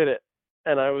let you hit it."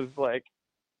 And I was like,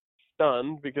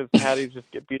 stunned because caddies just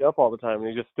get beat up all the time, and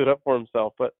he just stood up for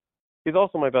himself. But he's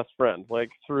also my best friend, like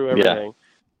through everything.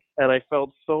 Yeah. And I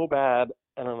felt so bad,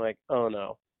 and I'm like, oh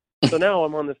no. So now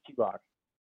I'm on this tee box.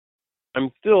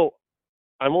 I'm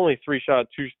only 3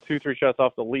 shots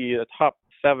off the lead. A top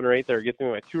 7 or 8 there gets me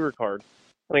my tour card,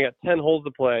 and I got 10 holes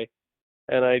to play,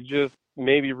 and I just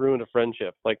maybe ruined a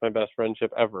friendship, like my best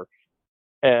friendship ever.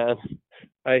 And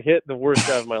I hit the worst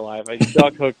shot of my life. I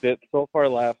duck hooked it so far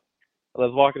left. And I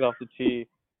was walking off the tee,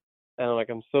 and I'm like,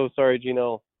 I'm so sorry,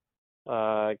 Gino.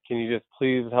 Can you just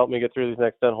please help me get through these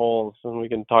next 10 holes, and we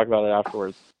can talk about it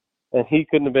afterwards? And he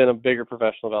couldn't have been a bigger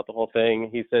professional about the whole thing.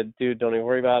 He said, dude, don't even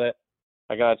worry about it.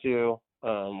 I got you.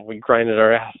 We grinded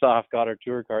our ass off, got our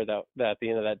tour card at the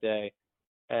end of that day.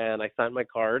 And I signed my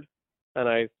card, and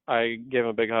I gave him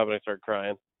a big hug, and I started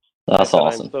crying. That's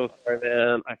awesome. I'm so sorry,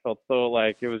 man. I felt so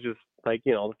like it was just like,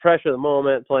 the pressure of the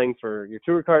moment, playing for your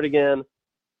tour card again.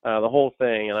 The whole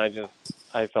thing, and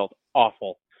I felt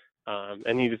awful.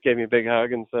 And he just gave me a big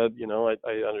hug and said,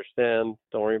 I understand.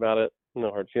 Don't worry about it. No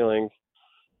hard feelings.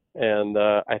 And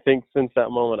I think since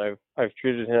that moment, I've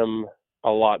treated him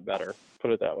a lot better. Put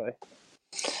it that way.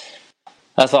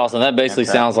 That's awesome. That basically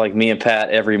sounds like me and Pat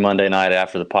every Monday night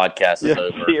after the podcast is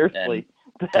over. Seriously,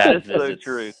 Pat is so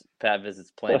true. Pat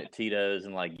visits Planet Tito's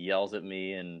and yells at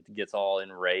me and gets all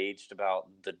enraged about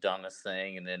the dumbest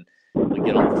thing, and then we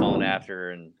get on the phone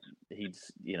after, and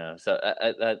he's, so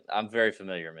I'm very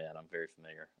familiar, man. I'm very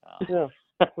familiar. Yeah.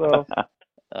 Well,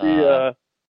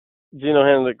 Gino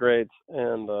handled it great,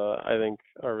 and I think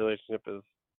our relationship is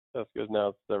as good now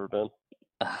as it's ever been.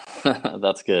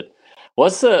 That's good.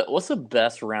 What's the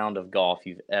best round of golf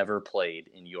you've ever played,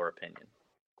 in your opinion?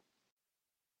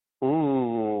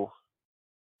 Ooh.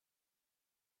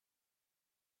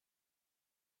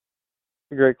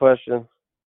 Great question.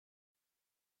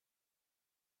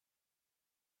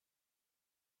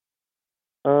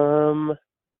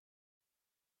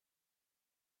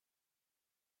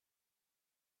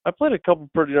 I played a couple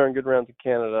pretty darn good rounds in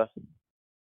Canada.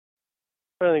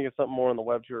 I think it's something more on the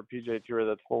Web Tour or PGA Tour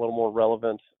that's a little more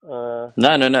relevant. No.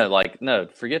 No,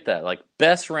 forget that.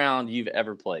 Best round you've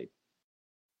ever played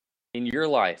in your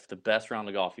life, the best round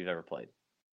of golf you've ever played,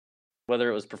 whether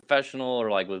it was professional or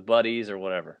with buddies or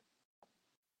whatever.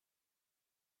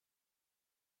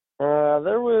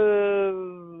 There was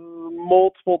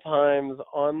multiple times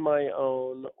on my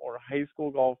own or high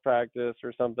school golf practice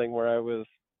or something where I was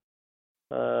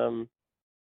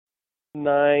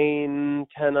 9,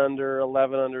 10 under,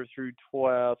 11 under through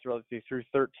 12, through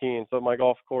 13. So my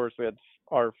golf course, we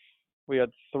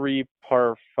had 3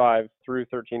 par 5 through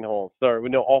 13 holes. Sorry,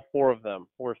 all 4 of them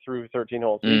were through 13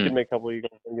 holes. So you could make a couple of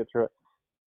eagles and get through it.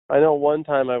 I know one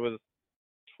time I was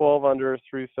 12 under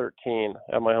through 13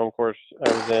 at my home course.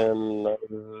 I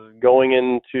was going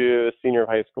into senior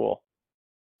high school.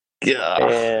 Yeah.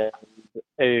 And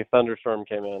a thunderstorm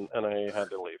came in, and I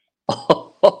had to leave.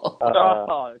 Oh,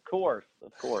 of course.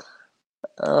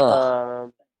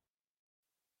 Ugh.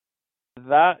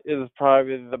 That is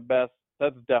probably the best.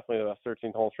 That's definitely the best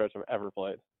 13-hole stretch I've ever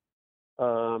played.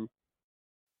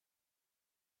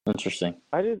 Interesting.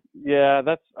 That's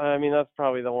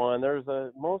probably the one.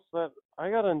 I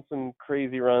got on some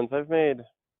crazy runs. I've made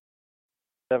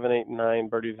 7, 8, 9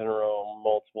 birdies in a row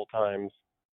multiple times.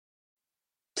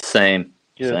 Same.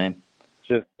 Just kind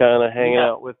of hanging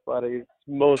out with buddies,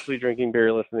 mostly drinking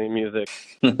beer, listening to music.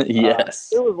 Yes.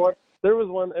 There was one.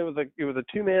 It was a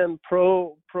 2-man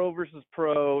pro versus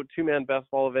pro 2-man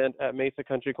best ball event at Mesa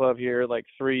Country Club here, like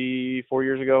 3-4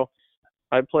 years ago.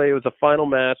 It was a final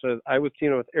match. I was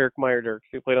teaming with Eric Meyer-Dirks,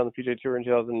 who played on the PGA Tour in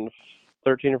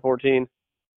 2013 or 14.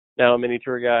 Now a mini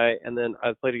tour guy, and then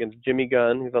I played against Jimmy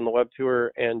Gunn, who's on the Web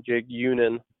Tour, and Jake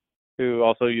Unin, who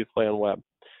also used to play on Web.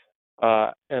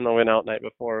 And I went out the night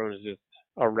before. It was just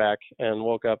a wreck, and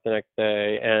woke up the next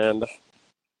day, and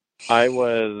I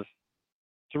was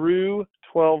through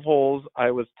 12 holes.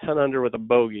 I was 10 under with a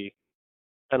bogey,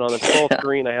 and on the 12th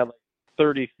green, I had like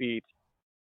 30 feet.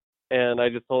 And I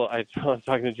was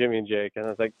talking to Jimmy and Jake, and I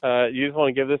was like, you just want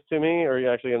to give this to me, or are you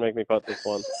actually going to make me putt this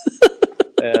one?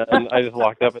 And I just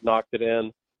walked up and knocked it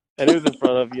in. And it was in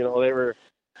front of,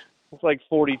 it's like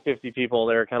 40, 50 people.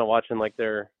 They were kind of watching like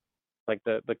the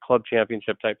club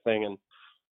championship type thing, and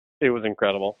it was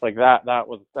incredible. Like that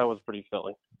was pretty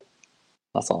silly.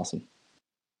 That's awesome.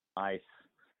 Nice.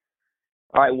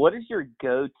 All right, what is your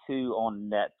go-to on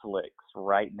Netflix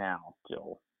right now,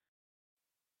 Joel?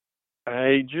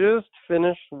 I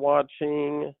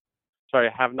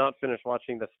have not finished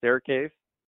watching The Staircase.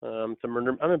 I'm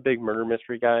a big murder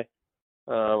mystery guy.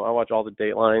 I watch all the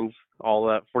Datelines, all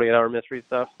that 48-hour mystery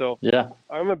stuff. So yeah,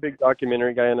 I'm a big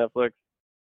documentary guy on Netflix.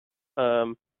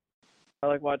 I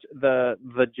like watch the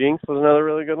Jinx was another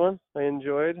really good one. I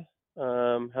enjoyed. Had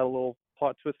a little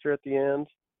plot twister at the end.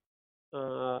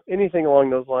 Anything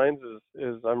along those lines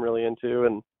is I'm really into.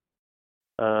 And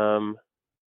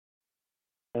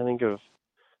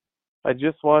I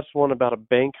just watched one about a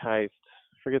bank heist.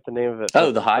 I forget the name of it.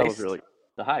 Oh, The Heist. That was really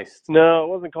The Heist. No, it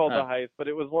wasn't called The Heist, but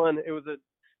it was one. It was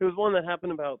one that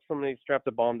happened about somebody strapped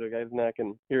a bomb to a guy's neck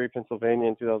in Erie, Pennsylvania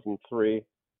in 2003.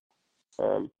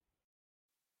 But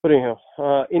anyhow,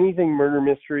 anything murder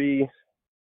mystery,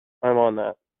 I'm on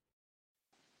that.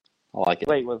 I like it.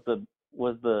 Wait, was the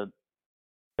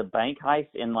bank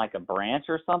heist in like a branch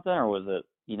or something, or was it?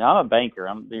 I'm a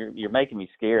banker. You're making me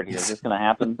scared here. Is this going to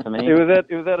happen to me? It was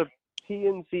at a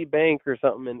PNC Bank or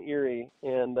something in Erie,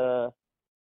 and I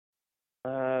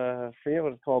forget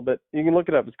what it's called, but you can look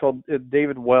it up. It's called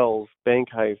David Wells Bank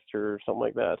Heist or something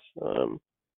like that. And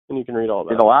you can read all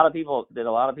that. Did a lot of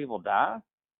people die?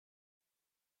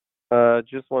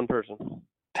 Just one person.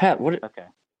 Pat, what? Okay.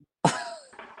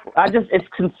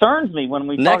 It concerns me when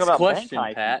we Next talk about question,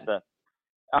 bank heists Pat. and stuff.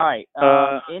 All right.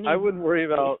 I wouldn't worry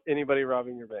about anybody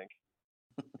robbing your bank.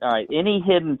 All right. Any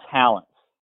hidden talents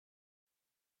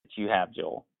that you have,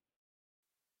 Joel?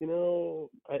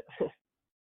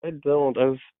 I don't.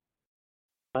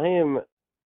 I am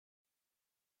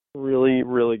really,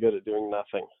 really good at doing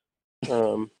nothing.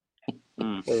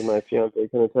 As my fiance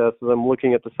can attest, as I'm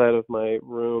looking at the side of my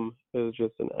room, is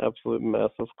just an absolute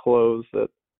mess of clothes that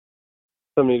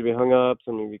some need to be hung up,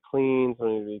 some need to be cleaned, some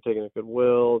need to be taken to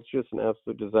Goodwill. It's just an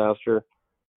absolute disaster.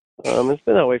 It's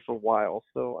been that way for a while,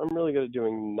 so I'm really good at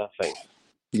doing nothing.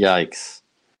 Yikes.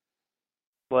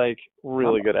 Like,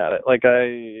 really good at it.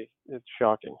 It's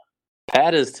shocking.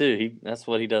 Pat is too. That's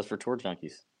what he does for Tour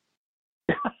Junkies.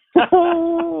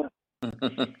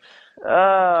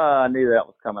 I knew that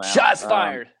was coming out. Shots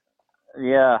fired.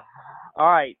 Yeah. All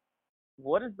right.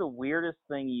 What is the weirdest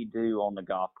thing you do on the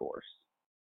golf course?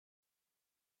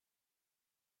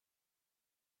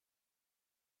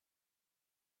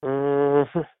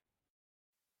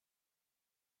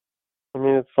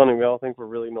 It's funny. We all think we're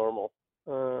really normal.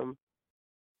 Come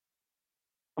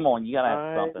on, you gotta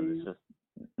have something that's just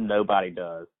nobody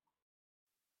does.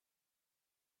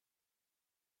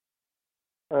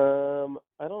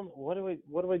 I don't. What do I?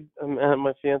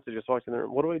 My fiance just walked in the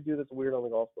room. What do I do that's weird on the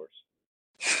golf course?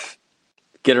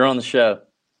 Get her on the show.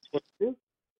 What do you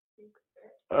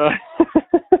do?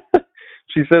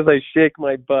 She says I shake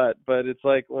my butt, but it's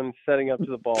like when setting up to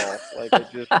the ball. Like I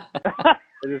just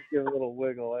give a little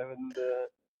wiggle. I haven't.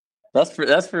 That's for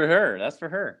her. That's for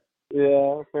her.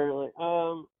 Yeah, apparently.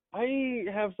 I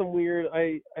have some weird.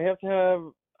 I have to have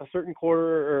a certain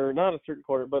quarter, or not a certain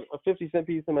quarter, but a 50-cent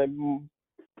piece to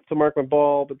mark my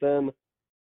ball. But then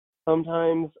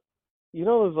sometimes,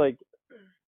 those like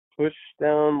push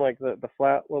down, like the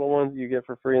flat little ones you get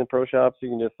for free in the pro shops.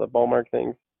 You can just ball mark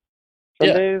things. Some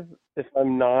Yeah. days, if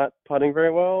I'm not putting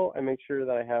very well, I make sure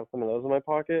that I have some of those in my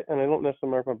pocket, and I don't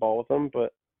necessarily mark my ball with them,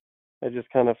 but I just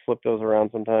kind of flip those around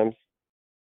sometimes.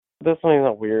 That's not even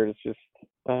that weird. It's just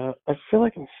I feel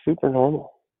like I'm super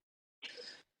normal.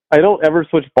 I don't ever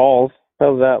switch balls.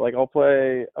 How's that? Like I'll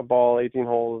play a ball 18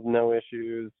 holes, no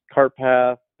issues. Cart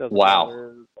path doesn't Wow.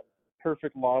 matter.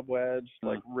 Perfect lob wedge,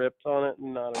 like ripped on it,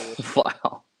 not an issue.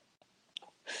 Wow.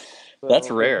 So, That's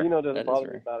but rare. Gino doesn't That is bother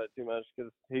me rare. about it too much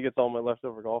because he gets all my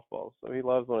leftover golf balls. So he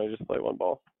loves when I just play one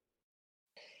ball.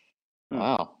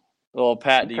 Wow. Well,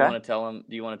 Pat, do you Okay. want to tell him?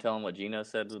 Do you want to tell him what Gino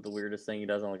said was the weirdest thing he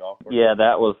does on the golf course? Yeah,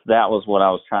 that was what I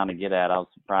was trying to get at. I was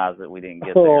surprised that we didn't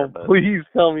get there. Oh, But please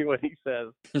tell me what he says.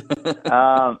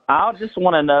 I just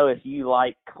want to know if you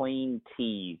like clean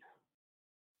tees.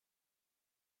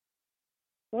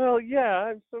 Well,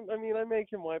 yeah. I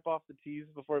make him wipe off the tees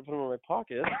before I put them in my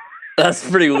pocket. That's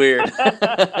pretty weird.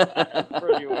 That's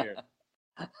pretty weird.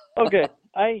 Okay,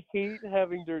 I hate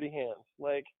having dirty hands.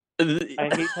 Like, I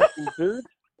hate touching dirt.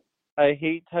 I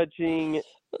hate touching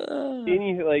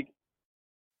any, like,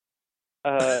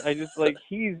 I just, like,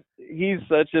 he's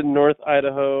such a North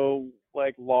Idaho,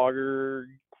 like, logger,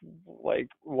 like,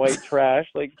 white trash.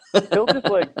 Like, he'll just,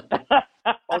 like,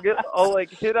 I'll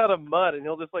like hit out of mud and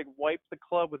he'll just, like, wipe the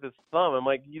club with his thumb. I'm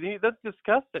like, that's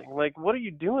disgusting. Like, what are you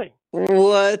doing?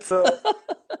 What? So,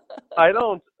 I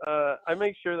don't, I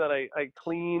make sure that I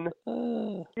clean,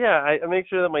 yeah, I make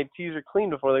sure that my tees are clean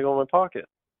before they go in my pocket.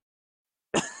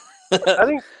 I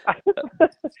think.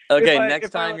 Okay, if I- next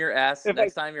if I- time you're asked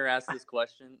this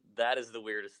question, that is the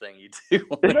weirdest thing you do.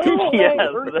 No, Yes,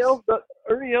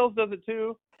 Ernie Els does it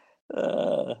too.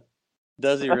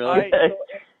 Does he really?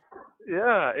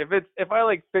 Yeah, if I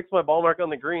like fix my ball mark on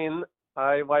the green,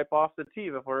 I wipe off the tee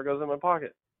before it goes in my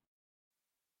pocket.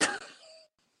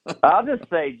 I'll just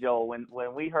say, Joel,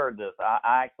 when we heard this,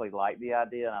 I actually like the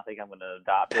idea, and I think I'm going to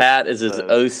adopt it. Pat is as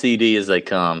OCD as they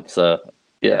come, so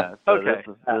yeah. So Okay.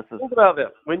 This is Think about this: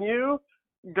 when you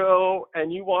go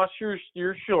and you wash your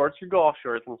shorts, your golf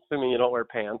shorts, I'm assuming you don't wear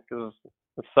pants because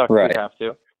it sucks Right. if you have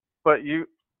to, but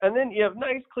and then you have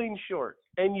nice clean shorts,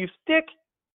 and you stick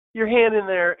your hand in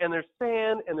there, and there's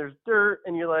sand and there's dirt,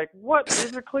 and you're like, "What?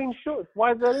 These are clean shorts.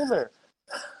 Why is that in there?"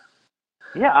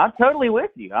 Yeah, I'm totally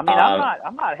with you. I mean,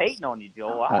 I'm not hating on you,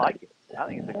 Joel. I like it. I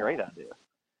think it's a great idea.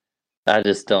 I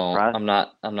just don't. Right. I'm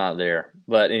not there.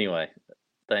 But anyway,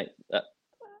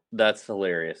 that's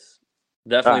hilarious.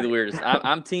 Definitely the weirdest.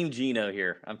 I'm Team Gino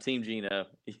here. I'm Team Gino.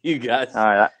 You guys. All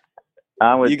right.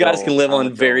 I'm with You guys Joel. can live I'm on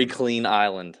with very Joel. clean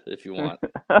island if you want.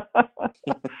 All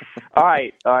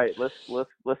right. Let's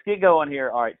get going here.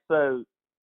 All right. So,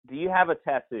 do you have a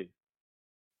tattoo?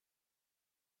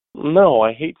 No,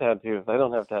 I hate tattoos. I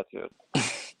don't have tattoos.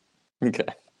 Okay.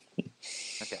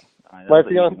 Okay. All right, My that's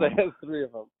an easy fiance one. has 3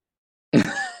 of them.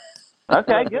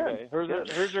 Okay, good. Okay. Hers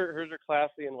are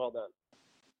classy and well done.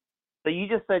 So you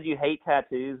just said you hate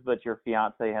tattoos, but your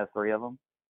fiance has 3 of them?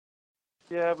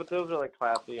 Yeah, but those are like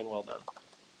classy and well done.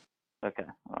 Okay.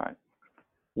 All right.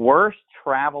 Worst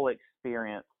travel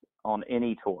experience on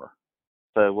any tour?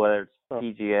 So whether it's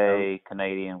PGA,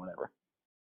 Canadian, whatever.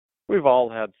 We've all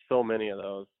had so many of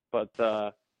those, but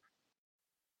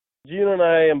Gino and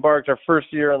I embarked our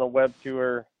first year on the web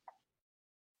tour.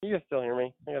 You guys still hear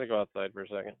me? I gotta go outside for a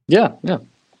second. Yeah. You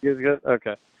guys good?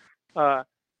 Okay.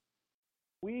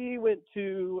 We went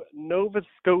to Nova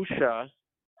Scotia,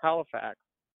 Halifax,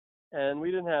 and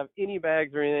we didn't have any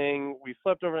bags or anything. We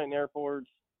slept overnight in airports.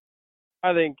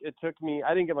 I think it took me,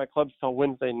 I didn't get my clubs till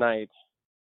Wednesday night.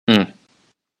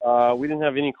 We didn't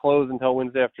have any clothes until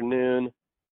Wednesday afternoon.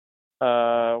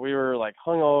 We were like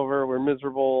hungover, we were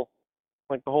miserable,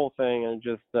 like the whole thing, and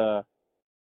just that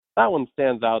one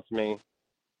stands out to me.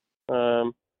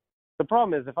 The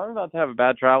problem is if I'm about to have a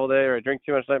bad travel day or I drink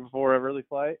too much the night before an early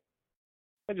flight,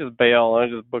 I just bail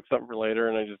and I just book something for later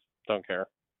and I just don't care.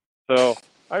 So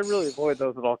I really avoid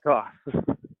those at all costs. It's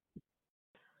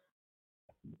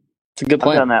a good I've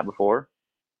plan. done that before.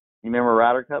 You remember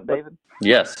Ryder Cup, David?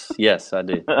 Yes, I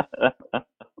do.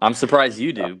 I'm surprised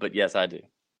you do, but yes, I do.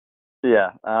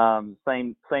 Yeah,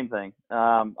 same thing.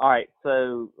 All right,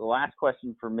 so the last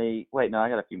question for me. Wait, no, I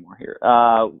got a few more here.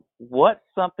 What's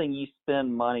something you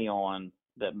spend money on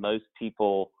that most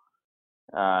people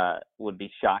would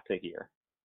be shocked to hear?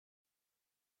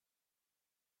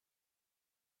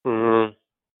 I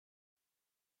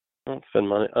don't spend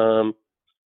money.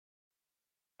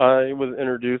 I was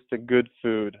introduced to good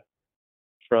food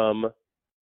from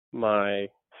my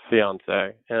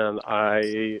fiance, and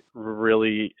I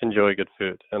really enjoy good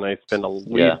food, and we spend a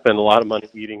lot of money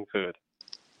eating food.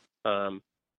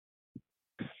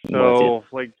 So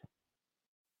like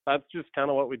that's just kind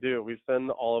of what we do. We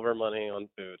spend all of our money on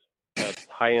food at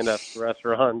high-end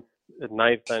restaurants, at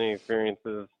nice dining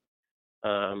experiences.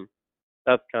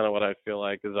 That's kind of what I feel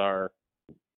like is our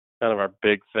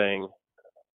big thing.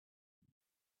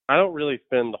 I don't really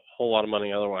spend a whole lot of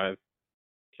money otherwise.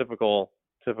 Typical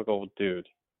dude.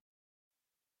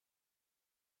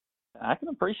 I can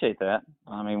appreciate that.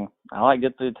 I mean, I like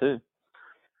good food too.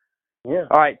 Yeah.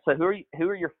 All right, so who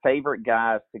are your favorite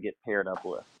guys to get paired up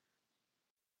with?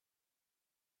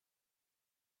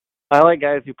 I like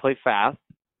guys who play fast.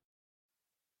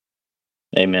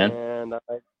 Amen. And I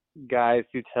like guys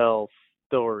who tell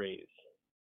stories.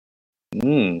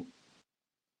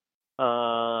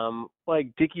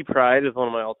 Like Dickie Pride is one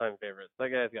of my all-time favorites. That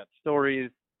guy's got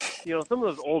stories. You know, some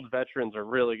of those old veterans are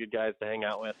really good guys to hang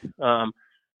out with.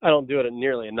 I don't do it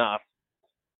nearly enough,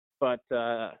 but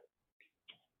I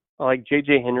like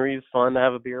JJ Henry's fun to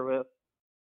have a beer with.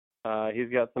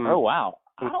 He's got some. Oh wow!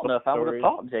 I don't know if I would have stories.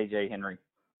 thought JJ Henry.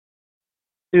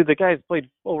 Dude, the guy's played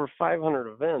over 500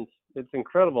 events. It's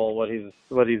incredible what he's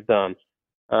done.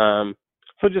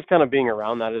 So just kind of being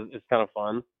around that is kind of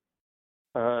fun.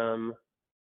 Trying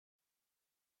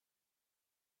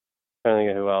to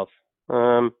think of who else.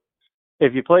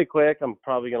 If you play quick, I'm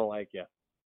probably gonna like you.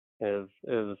 I'm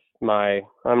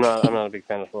not a big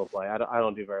fan of slow play. I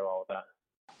don't do very well with that.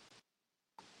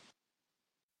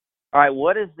 All right,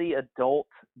 what is the adult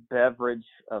beverage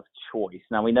of choice?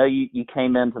 Now we know you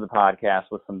came into the podcast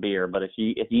with some beer, but if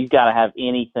you've got to have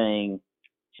anything,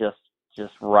 just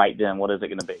right then, what is it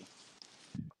going to be?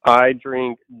 I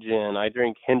drink gin. I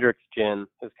drink Hendrick's gin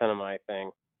is kind of my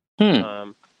thing.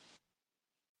 Gin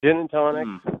and tonic.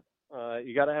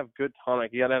 You got to have good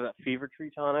tonic. You got to have that Fever Tree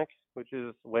tonic, which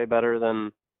is way better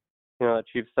than that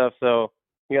cheap stuff. So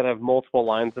you got to have multiple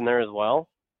lines in there as well.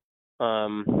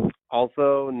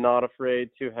 Also, not afraid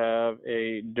to have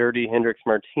a dirty Hendrick's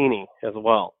martini as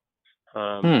well.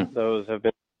 Those have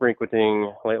been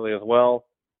frequenting lately as well.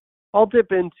 I'll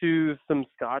dip into some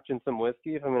scotch and some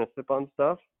whiskey if I'm going to sip on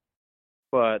stuff,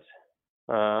 but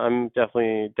I'm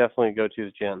definitely go-to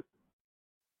is gin.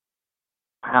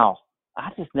 Wow,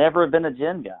 I just never have been a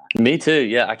gin guy. Me too.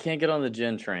 Yeah, I can't get on the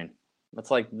gin train.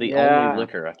 That's like the only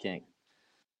liquor I can't.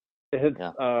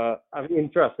 I mean,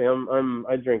 trust me,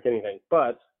 I drink anything,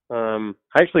 but I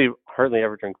actually hardly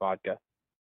ever drink vodka.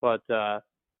 But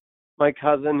my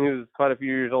cousin, who's quite a few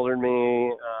years older than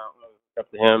me, up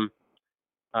to him,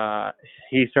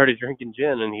 he started drinking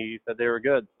gin, and he said they were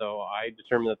good. So I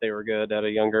determined that they were good at a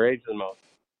younger age than most,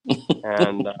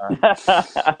 and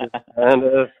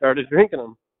started drinking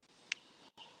them.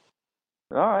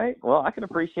 All right. Well, I can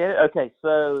appreciate it. Okay,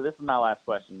 so this is my last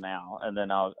question now, and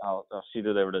then I'll shoot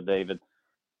it over to David.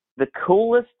 The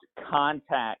coolest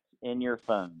contact in your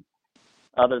phone,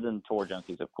 other than Tour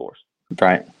Junkies, of course.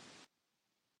 Right.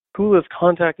 Coolest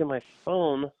contact in my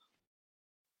phone?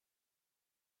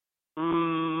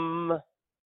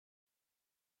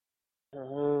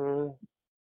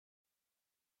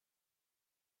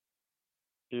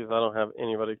 Geez, I don't have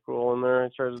anybody cool in there. I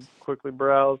tried to quickly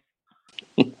browse.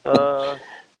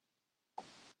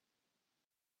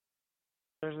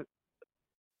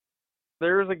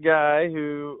 There's a guy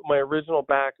who, my original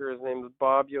backer, his name is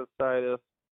Bob Yositis,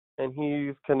 and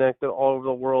he's connected all over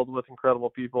the world with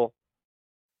incredible people.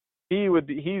 He's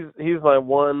my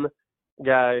one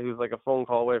guy who's like a phone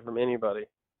call away from anybody.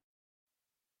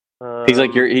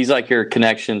 He's like your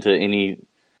connection to any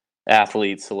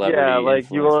athlete, celebrity,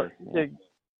 influencer.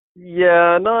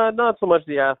 Not so much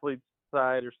the athlete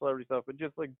side or celebrity stuff, but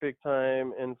just like big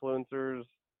time influencers.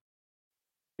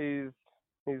 He's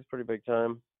pretty big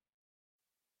time.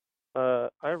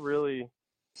 I really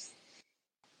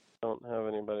don't have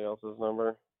anybody else's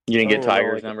number. You didn't get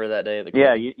Tiger's number that day?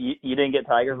 Yeah, you didn't get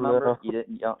Tiger's number? You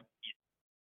didn't?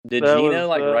 Did Gino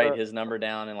write his number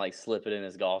down and slip it in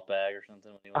his golf bag or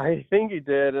something? I think he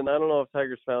did, and I don't know if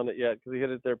Tiger's found it yet because he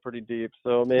hit it there pretty deep.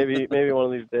 So maybe one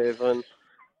of these days when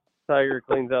Tiger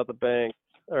cleans out the bag,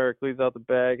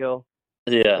 he'll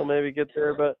maybe get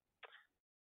there. But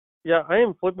yeah, I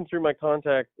am flipping through my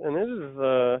contacts, and it is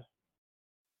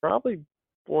probably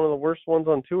one of the worst ones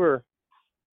on tour.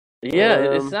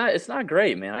 Yeah, it's not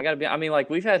great, man.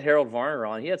 We've had Harold Varner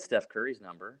on. He had Steph Curry's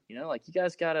number. You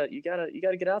guys gotta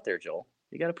get out there, Joel.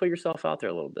 You gotta put yourself out there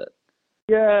a little bit.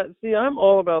 Yeah, see, I'm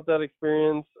all about that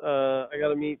experience. I got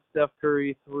to meet Steph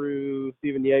Curry through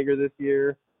Steven Yeager this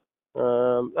year.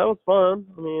 That was fun.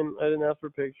 I mean, I didn't ask for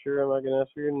a picture. I'm not gonna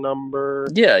ask for your number.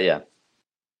 Yeah.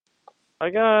 I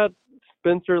got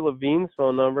Spencer Levine's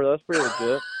phone number. That's pretty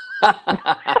legit.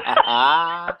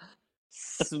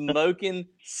 Smoking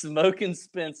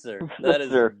Spencer. That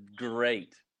is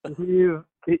great. He's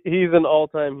He's an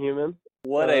all-time human.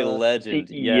 What a legend.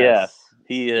 yes.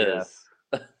 He is.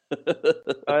 Yes.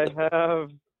 I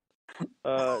have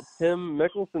Tim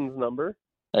Mickelson's number.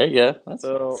 There you go.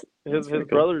 So his pretty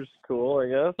cool. brother's cool, I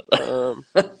guess.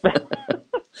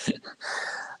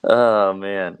 Oh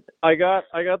man. I got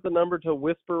the number to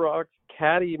Whisper Rock's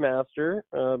Caddy Master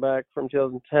back from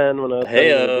 2010 when I was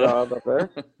taking a job up there.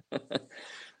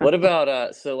 What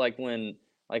about so like when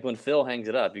Phil hangs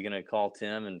it up, you gonna call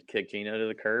Tim and kick Gino to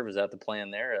the curb? Is that the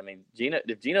plan there? I mean,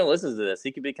 if Gino listens to this,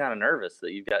 he could be kind of nervous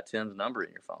that you've got Tim's number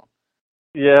in your phone.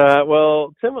 Yeah,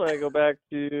 well, Tim and I go back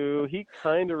to, he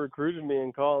kind of recruited me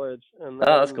in college, and then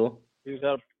that's cool. He was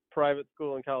at a private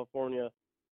school in California,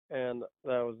 and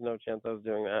there was no chance I was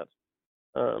doing that.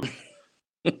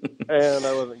 And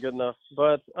I wasn't good enough.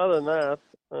 But other than that,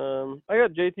 I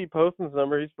got JT Poston's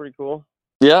number. He's pretty cool.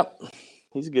 Yep,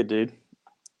 he's a good dude.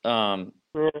 Yeah.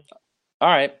 All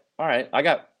right. I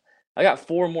got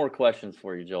 4 more questions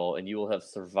for you, Joel, and you will have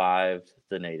survived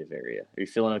the native area. Are you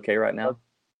feeling okay right now?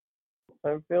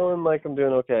 I'm feeling like I'm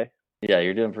doing okay. Yeah,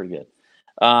 you're doing pretty good.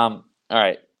 All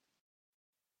right.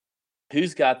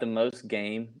 Who's got the most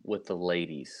game with the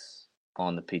ladies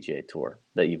on the PGA Tour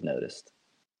that you've noticed?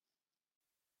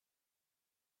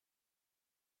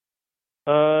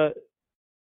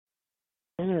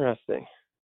 Interesting.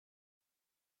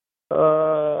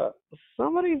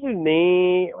 Somebody who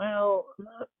not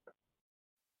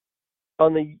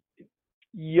on the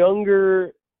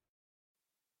younger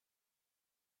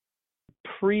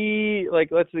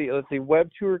let's see,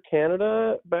 Web Tour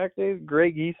Canada back days,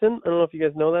 Greg Eason. I don't know if you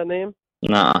guys know that name.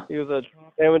 Nah. He was a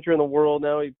amateur in the world.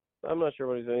 Now I'm not sure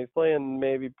what he's doing. He's playing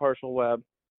maybe partial web.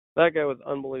 That guy was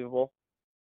unbelievable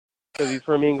because he's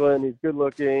from England. He's good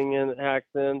looking and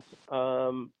accent.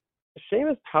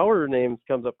 Seamus Power name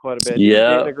comes up quite a bit. Yeah.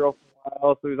 He's dating a girl for a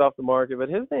while, so he's off the market, but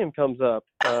his name comes up.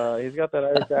 He's got that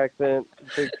Irish accent,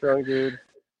 big strong dude.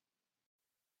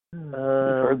 I've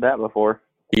heard that before.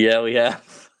 Yeah, we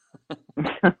have.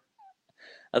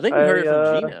 I think we heard it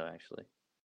from Gino, actually.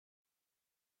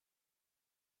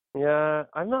 Yeah,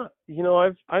 I'm not.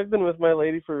 I've been with my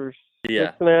lady for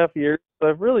 6.5 years, so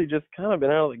I've really just kind of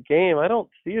been out of the game. I don't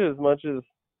see it as much as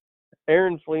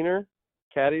Aaron Fleener,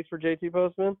 caddies for JT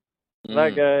Postman.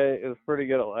 That guy is pretty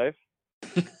good at life.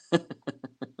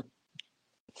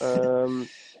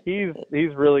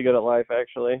 He's really good at life,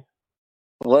 actually.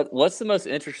 What's the most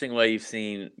interesting way you've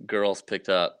seen girls picked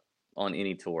up on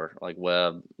any tour, like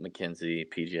Webb, McKenzie,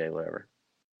 PGA, whatever?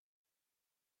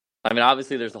 I mean,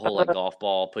 obviously, there's the whole like golf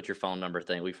ball, put your phone number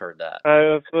thing. We've heard that.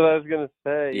 That's what I was gonna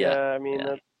say. Yeah, I mean,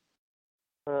 that's,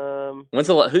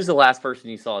 who's the last person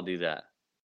you saw do that?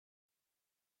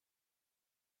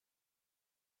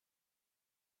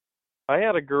 I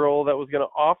had a girl that was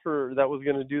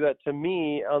gonna do that to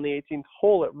me on the 18th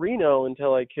hole at Reno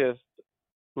until I kissed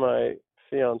my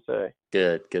fiance.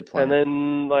 Good plan. And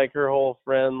then like her whole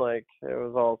friend, like it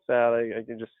was all sad. I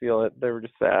could just feel it. They were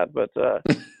just sad, but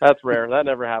that's rare. That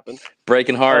never happened.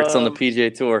 Breaking hearts on the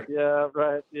PGA Tour. Yeah,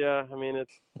 right. Yeah, I mean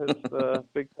it's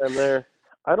big time there.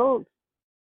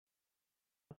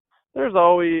 There's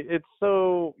always, it's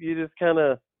so, you just kind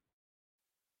of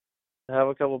have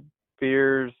a couple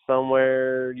beers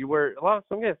somewhere.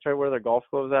 Some guys try to wear their golf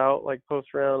clothes out like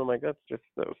post round. I'm like, that's just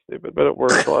so stupid, but it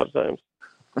works a lot of times.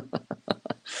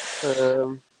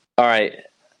 All right.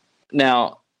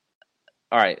 Now,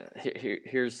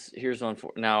 here's one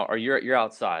for now. You're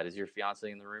outside? Is your fiance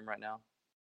in the room right now?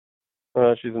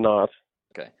 She's not.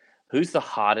 Okay. Who's the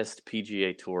hottest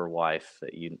PGA Tour wife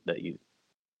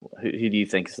who do you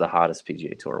think is the hottest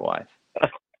PGA Tour wife?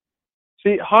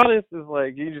 See, hottest is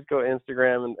like you just go to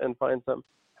Instagram and find some.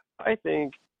 I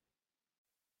think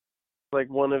like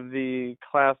one of the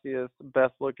classiest,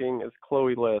 best looking is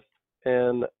Chloe List,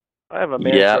 and I have a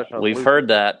man crush on we've Luke, heard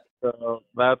that. So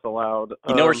that's allowed.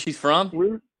 You know where she's from?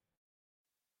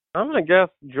 I'm gonna guess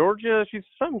Georgia. She's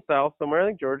from South somewhere. I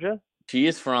think Georgia. She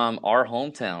is from our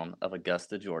hometown of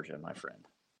Augusta, Georgia, my friend.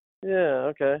 Yeah.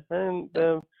 Okay. And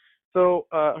so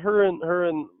her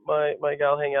and my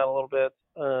gal hang out a little bit.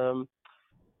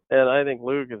 And I think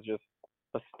Luke is just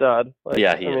a stud. Like,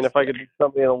 yeah, he is. I mean, if I could do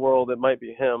something in the world, it might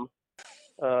be him.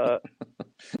 And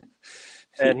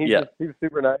he's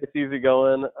super nice,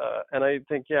 easygoing. And I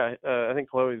think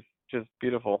Chloe's just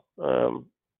beautiful.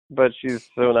 But she's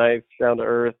so nice, down to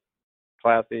earth,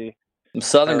 classy.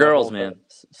 Southern girls, man.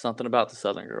 Something about the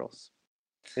Southern girls.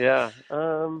 Yeah.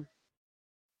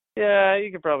 Yeah,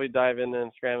 you could probably dive into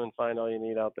Instagram and find all you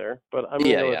need out there. But I'm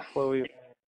going to go with Chloe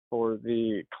for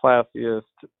the classiest,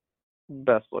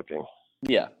 best looking.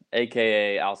 Yeah,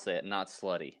 AKA, I'll say it, not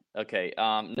slutty. Okay,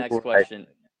 next question.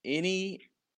 Any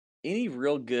any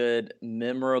real good,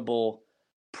 memorable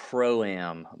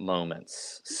pro-am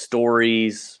moments,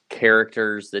 stories,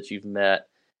 characters that you've met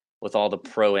with all the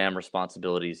pro-am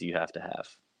responsibilities you have to have?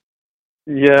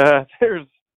 Yeah, there's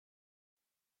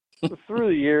through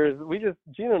the years,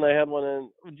 Gino and I had one, and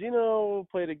Gino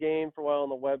played a game for a while on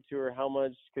the web tour. How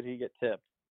much could he get tipped?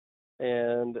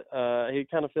 And he'd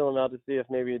kind of fill him out to see if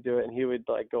maybe he'd do it, and he would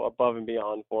like go above and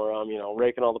beyond for him,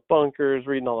 raking all the bunkers,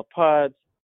 reading all the putts,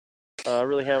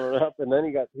 really hammering up. And then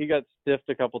he got stiffed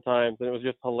a couple times, and it was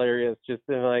just hilarious, just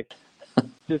to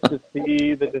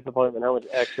see the disappointment, how much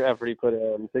extra effort he put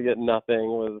in to get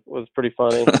nothing was pretty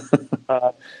funny.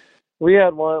 We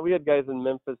had guys in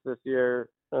Memphis this year.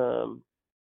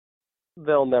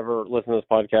 They'll never listen to this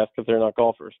podcast because they're not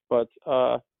golfers, but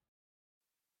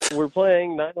we're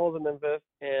playing 9 holes in Memphis,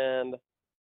 and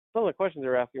some of the questions they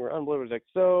were asking were unbelievable. Like,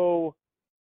 so,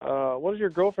 what does your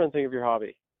girlfriend think of your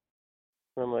hobby?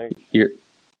 And I'm like, okay.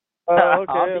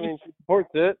 I mean, she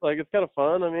supports it. Like, it's kind of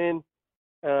fun. I mean,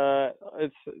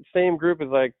 it's same group as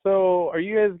like, so are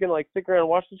you guys gonna like stick around and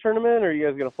watch the tournament, or are you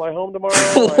guys gonna fly home tomorrow?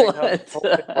 Like, how's the whole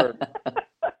thing work?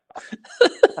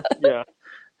 Yeah.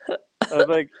 I was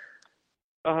like,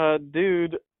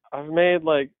 dude, I've made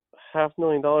like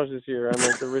 $500,000 this year. I'm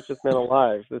like the richest man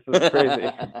alive. This is crazy.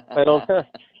 I don't have.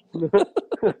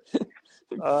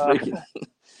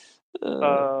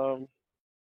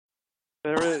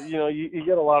 You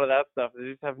get a lot of that stuff. They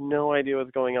just have no idea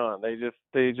what's going on. They just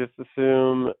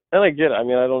assume, and I get it. I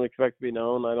mean, I don't expect to be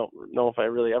known. I don't know if I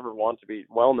really ever want to be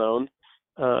well known.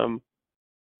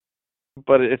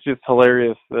 But it's just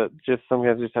hilarious that just some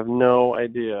guys just have no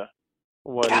idea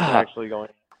what is actually going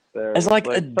on there. As like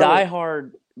a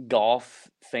diehard golf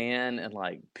fan and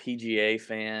like PGA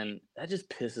fan, that just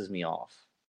pisses me off.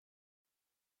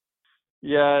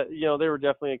 Yeah, they were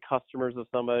definitely customers of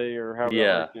somebody or however.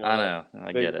 Yeah, I know.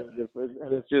 I get it.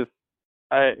 And it's just,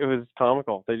 it was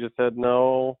comical. They just had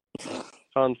no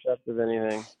concept of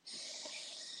anything.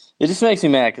 It just makes me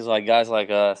mad because like guys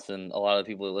like us and a lot of the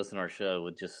people who listen to our show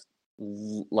would just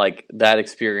like that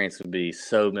experience would be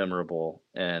so memorable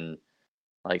and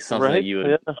like something that you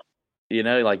would,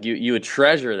 like you would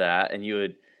treasure that and you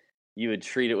would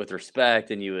treat it with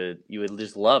respect and you would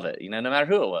just love it, no matter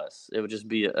who it was. It would just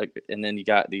be and then you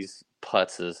got these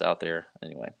putzes out there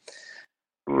anyway.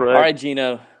 Right. All right,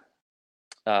 Gino.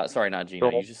 Sorry, not Gino.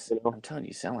 I'm telling you,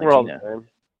 you sound like Gino.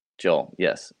 Joel,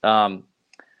 yes.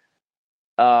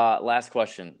 Last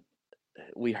question.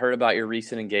 We heard about your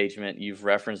recent engagement. You've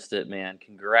referenced it, man.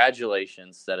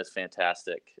 Congratulations. That is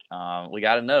fantastic. We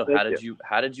got to know,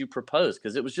 how did you propose?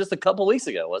 Because it was just a couple weeks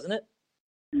ago, wasn't it?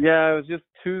 Yeah, it was just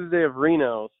Tuesday of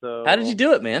Reno. So how did you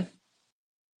do it, man?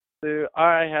 Dude,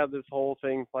 I had this whole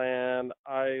thing planned.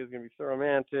 I was going to be so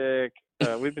romantic.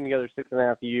 We've been together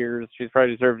 6.5 years. She's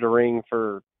probably deserved a ring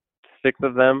for 6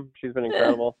 of them. She's been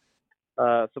incredible,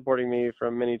 supporting me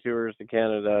from mini tours to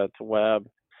Canada to web.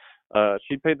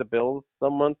 She paid the bills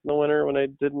some months in the winter when I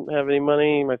didn't have any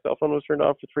money. My cell phone was turned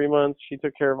off for 3 months. She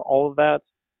took care of all of that.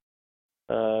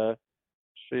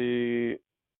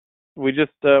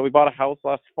 We bought a house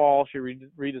last fall. She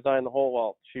redesigned the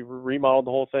whole, she remodeled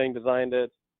the whole thing, designed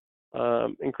it.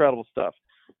 Incredible stuff.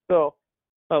 So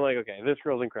I'm like, okay, this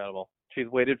girl's incredible. She's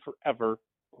waited forever.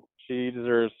 She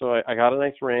deserves, so I got a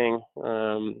nice ring,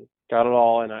 got it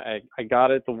all, and I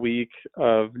got it the week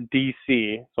of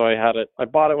DC. So I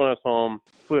bought it when I was home,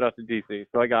 flew it out to DC.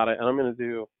 So I got it, and I'm going to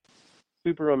do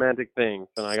super romantic things.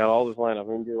 And I got all this lineup. I'm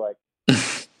going to do like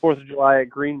 4th of July at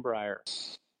Greenbrier.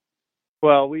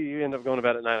 Well, we end up going to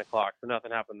bed at 9 o'clock, so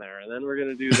nothing happened there. And then we're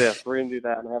going to do this, we're going to do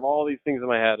that, and I have all these things in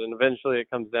my head. And eventually it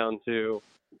comes down to,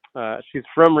 she's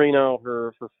from Reno.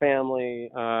 Her family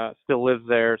still lives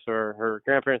there, so her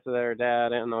grandparents are there, her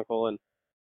dad, aunt, and uncle, and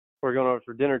we're going over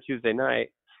for dinner Tuesday night.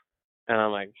 And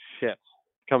I'm like, shit,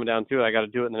 coming down to it, I got to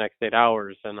do it in the next 8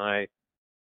 hours. And I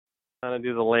kind of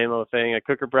do the lame-o thing. I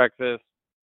cook her breakfast.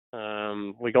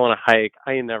 We go on a hike.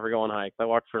 I never go on hikes. I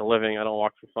walk for a living. I don't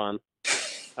walk for fun.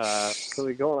 So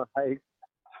we go on a hike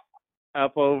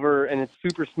up over, and it's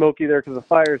super smoky there because of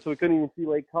fire, so we couldn't even see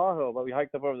Lake Tahoe, but we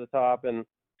hiked up over the top and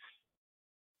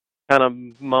kind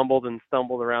of mumbled and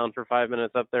stumbled around for 5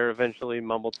 minutes up there, eventually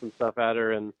mumbled some stuff at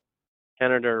her and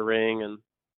handed her a ring, and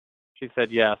she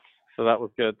said yes, so that was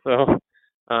good. So,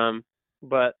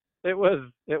 but it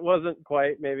wasn't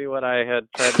quite maybe what I had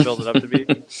tried to build it up to be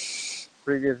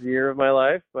previous year of my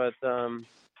life, but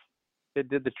it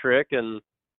did the trick, and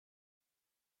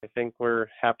I think we're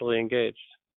happily engaged.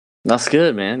 That's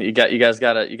good, man. You guys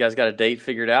got a date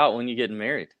figured out when you getting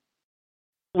married?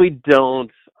 We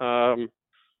don't.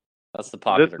 That's the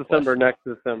popular this December, question. next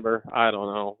December. I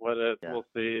don't know. We'll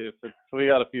see. We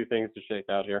got a few things to shake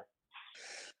out here.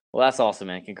 Well, that's awesome,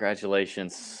 man.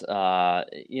 Congratulations. And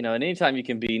anytime you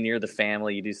can be near the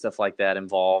family, you do stuff like that,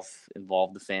 involve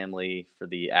the family for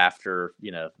the after,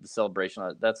 the celebration.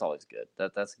 That's always good.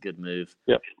 That's a good move.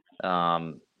 Yep.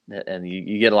 And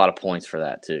you get a lot of points for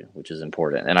that too, which is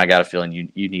important. And I got a feeling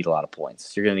you need a lot of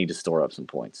points. You're going to need to store up some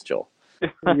points, Joel.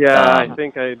 Yeah, I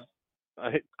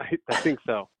think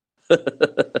so.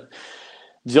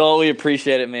 Joel, we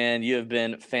appreciate it, man. You have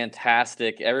been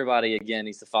fantastic. Everybody, again,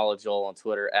 needs to follow Joel on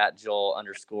Twitter at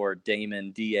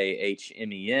Joel_Dahmen,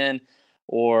 DAHMEN,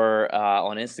 or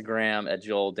on Instagram at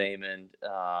Joel Dahmen.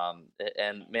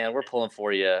 And man, we're pulling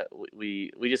for you.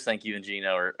 We just think you and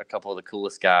Gino are a couple of the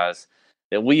coolest guys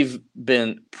that we've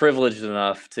been privileged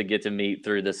enough to get to meet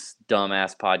through this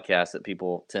dumbass podcast that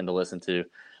people tend to listen to.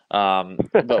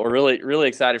 But we're really, really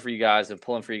excited for you guys and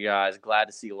pulling for you guys. Glad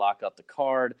to see you lock up the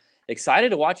card. Excited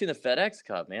to watch you in the FedEx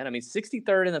Cup, man. I mean,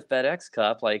 63rd in the FedEx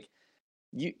Cup. Like,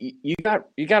 you got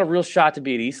a real shot to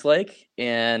beat Eastlake,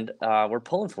 and we're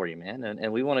pulling for you, man.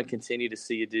 And we want to continue to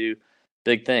see you do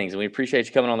big things. And we appreciate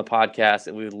you coming on the podcast,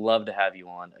 and we would love to have you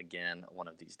on again one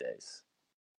of these days.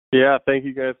 Yeah, thank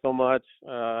you guys so much.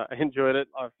 I enjoyed it.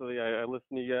 Obviously, I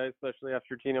listened to you guys, especially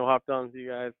after Tino hopped on with you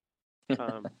guys.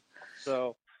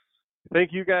 So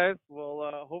thank you guys.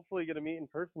 We'll hopefully get to meet in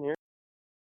person here.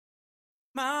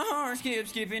 My heart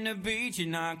skips skipping the beat. You're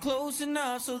not close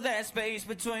enough, so that space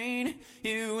between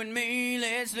you and me,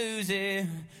 let's lose it.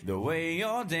 The way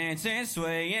you're dancing,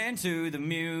 swaying to the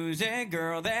music,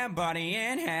 girl, that body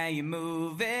and how you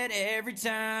move it. Every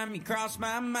time you cross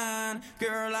my mind,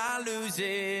 girl, I lose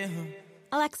it.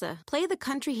 Alexa, play the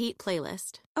Country Heat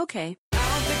playlist. Okay. I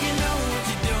don't think you know what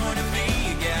you're doing to me.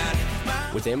 You got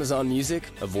my... With Amazon Music,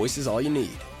 a voice is all you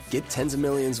need. Get tens of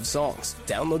millions of songs.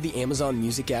 Download the Amazon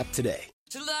Music app today.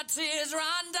 Till the tears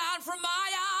run down from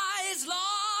my eyes,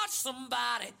 Lord,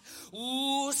 somebody,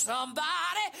 ooh, somebody,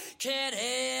 can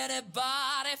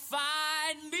anybody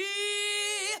find me?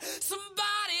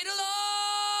 Somebody to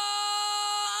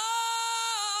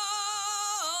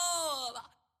love.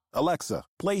 Alexa,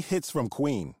 play hits from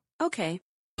Queen. Okay.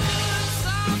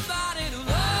 Somebody to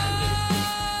love.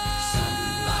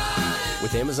 Somebody.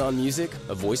 With Amazon Music,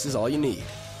 a voice is all you need.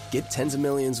 Get tens of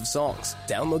millions of songs.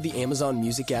 Download the Amazon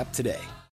Music app today.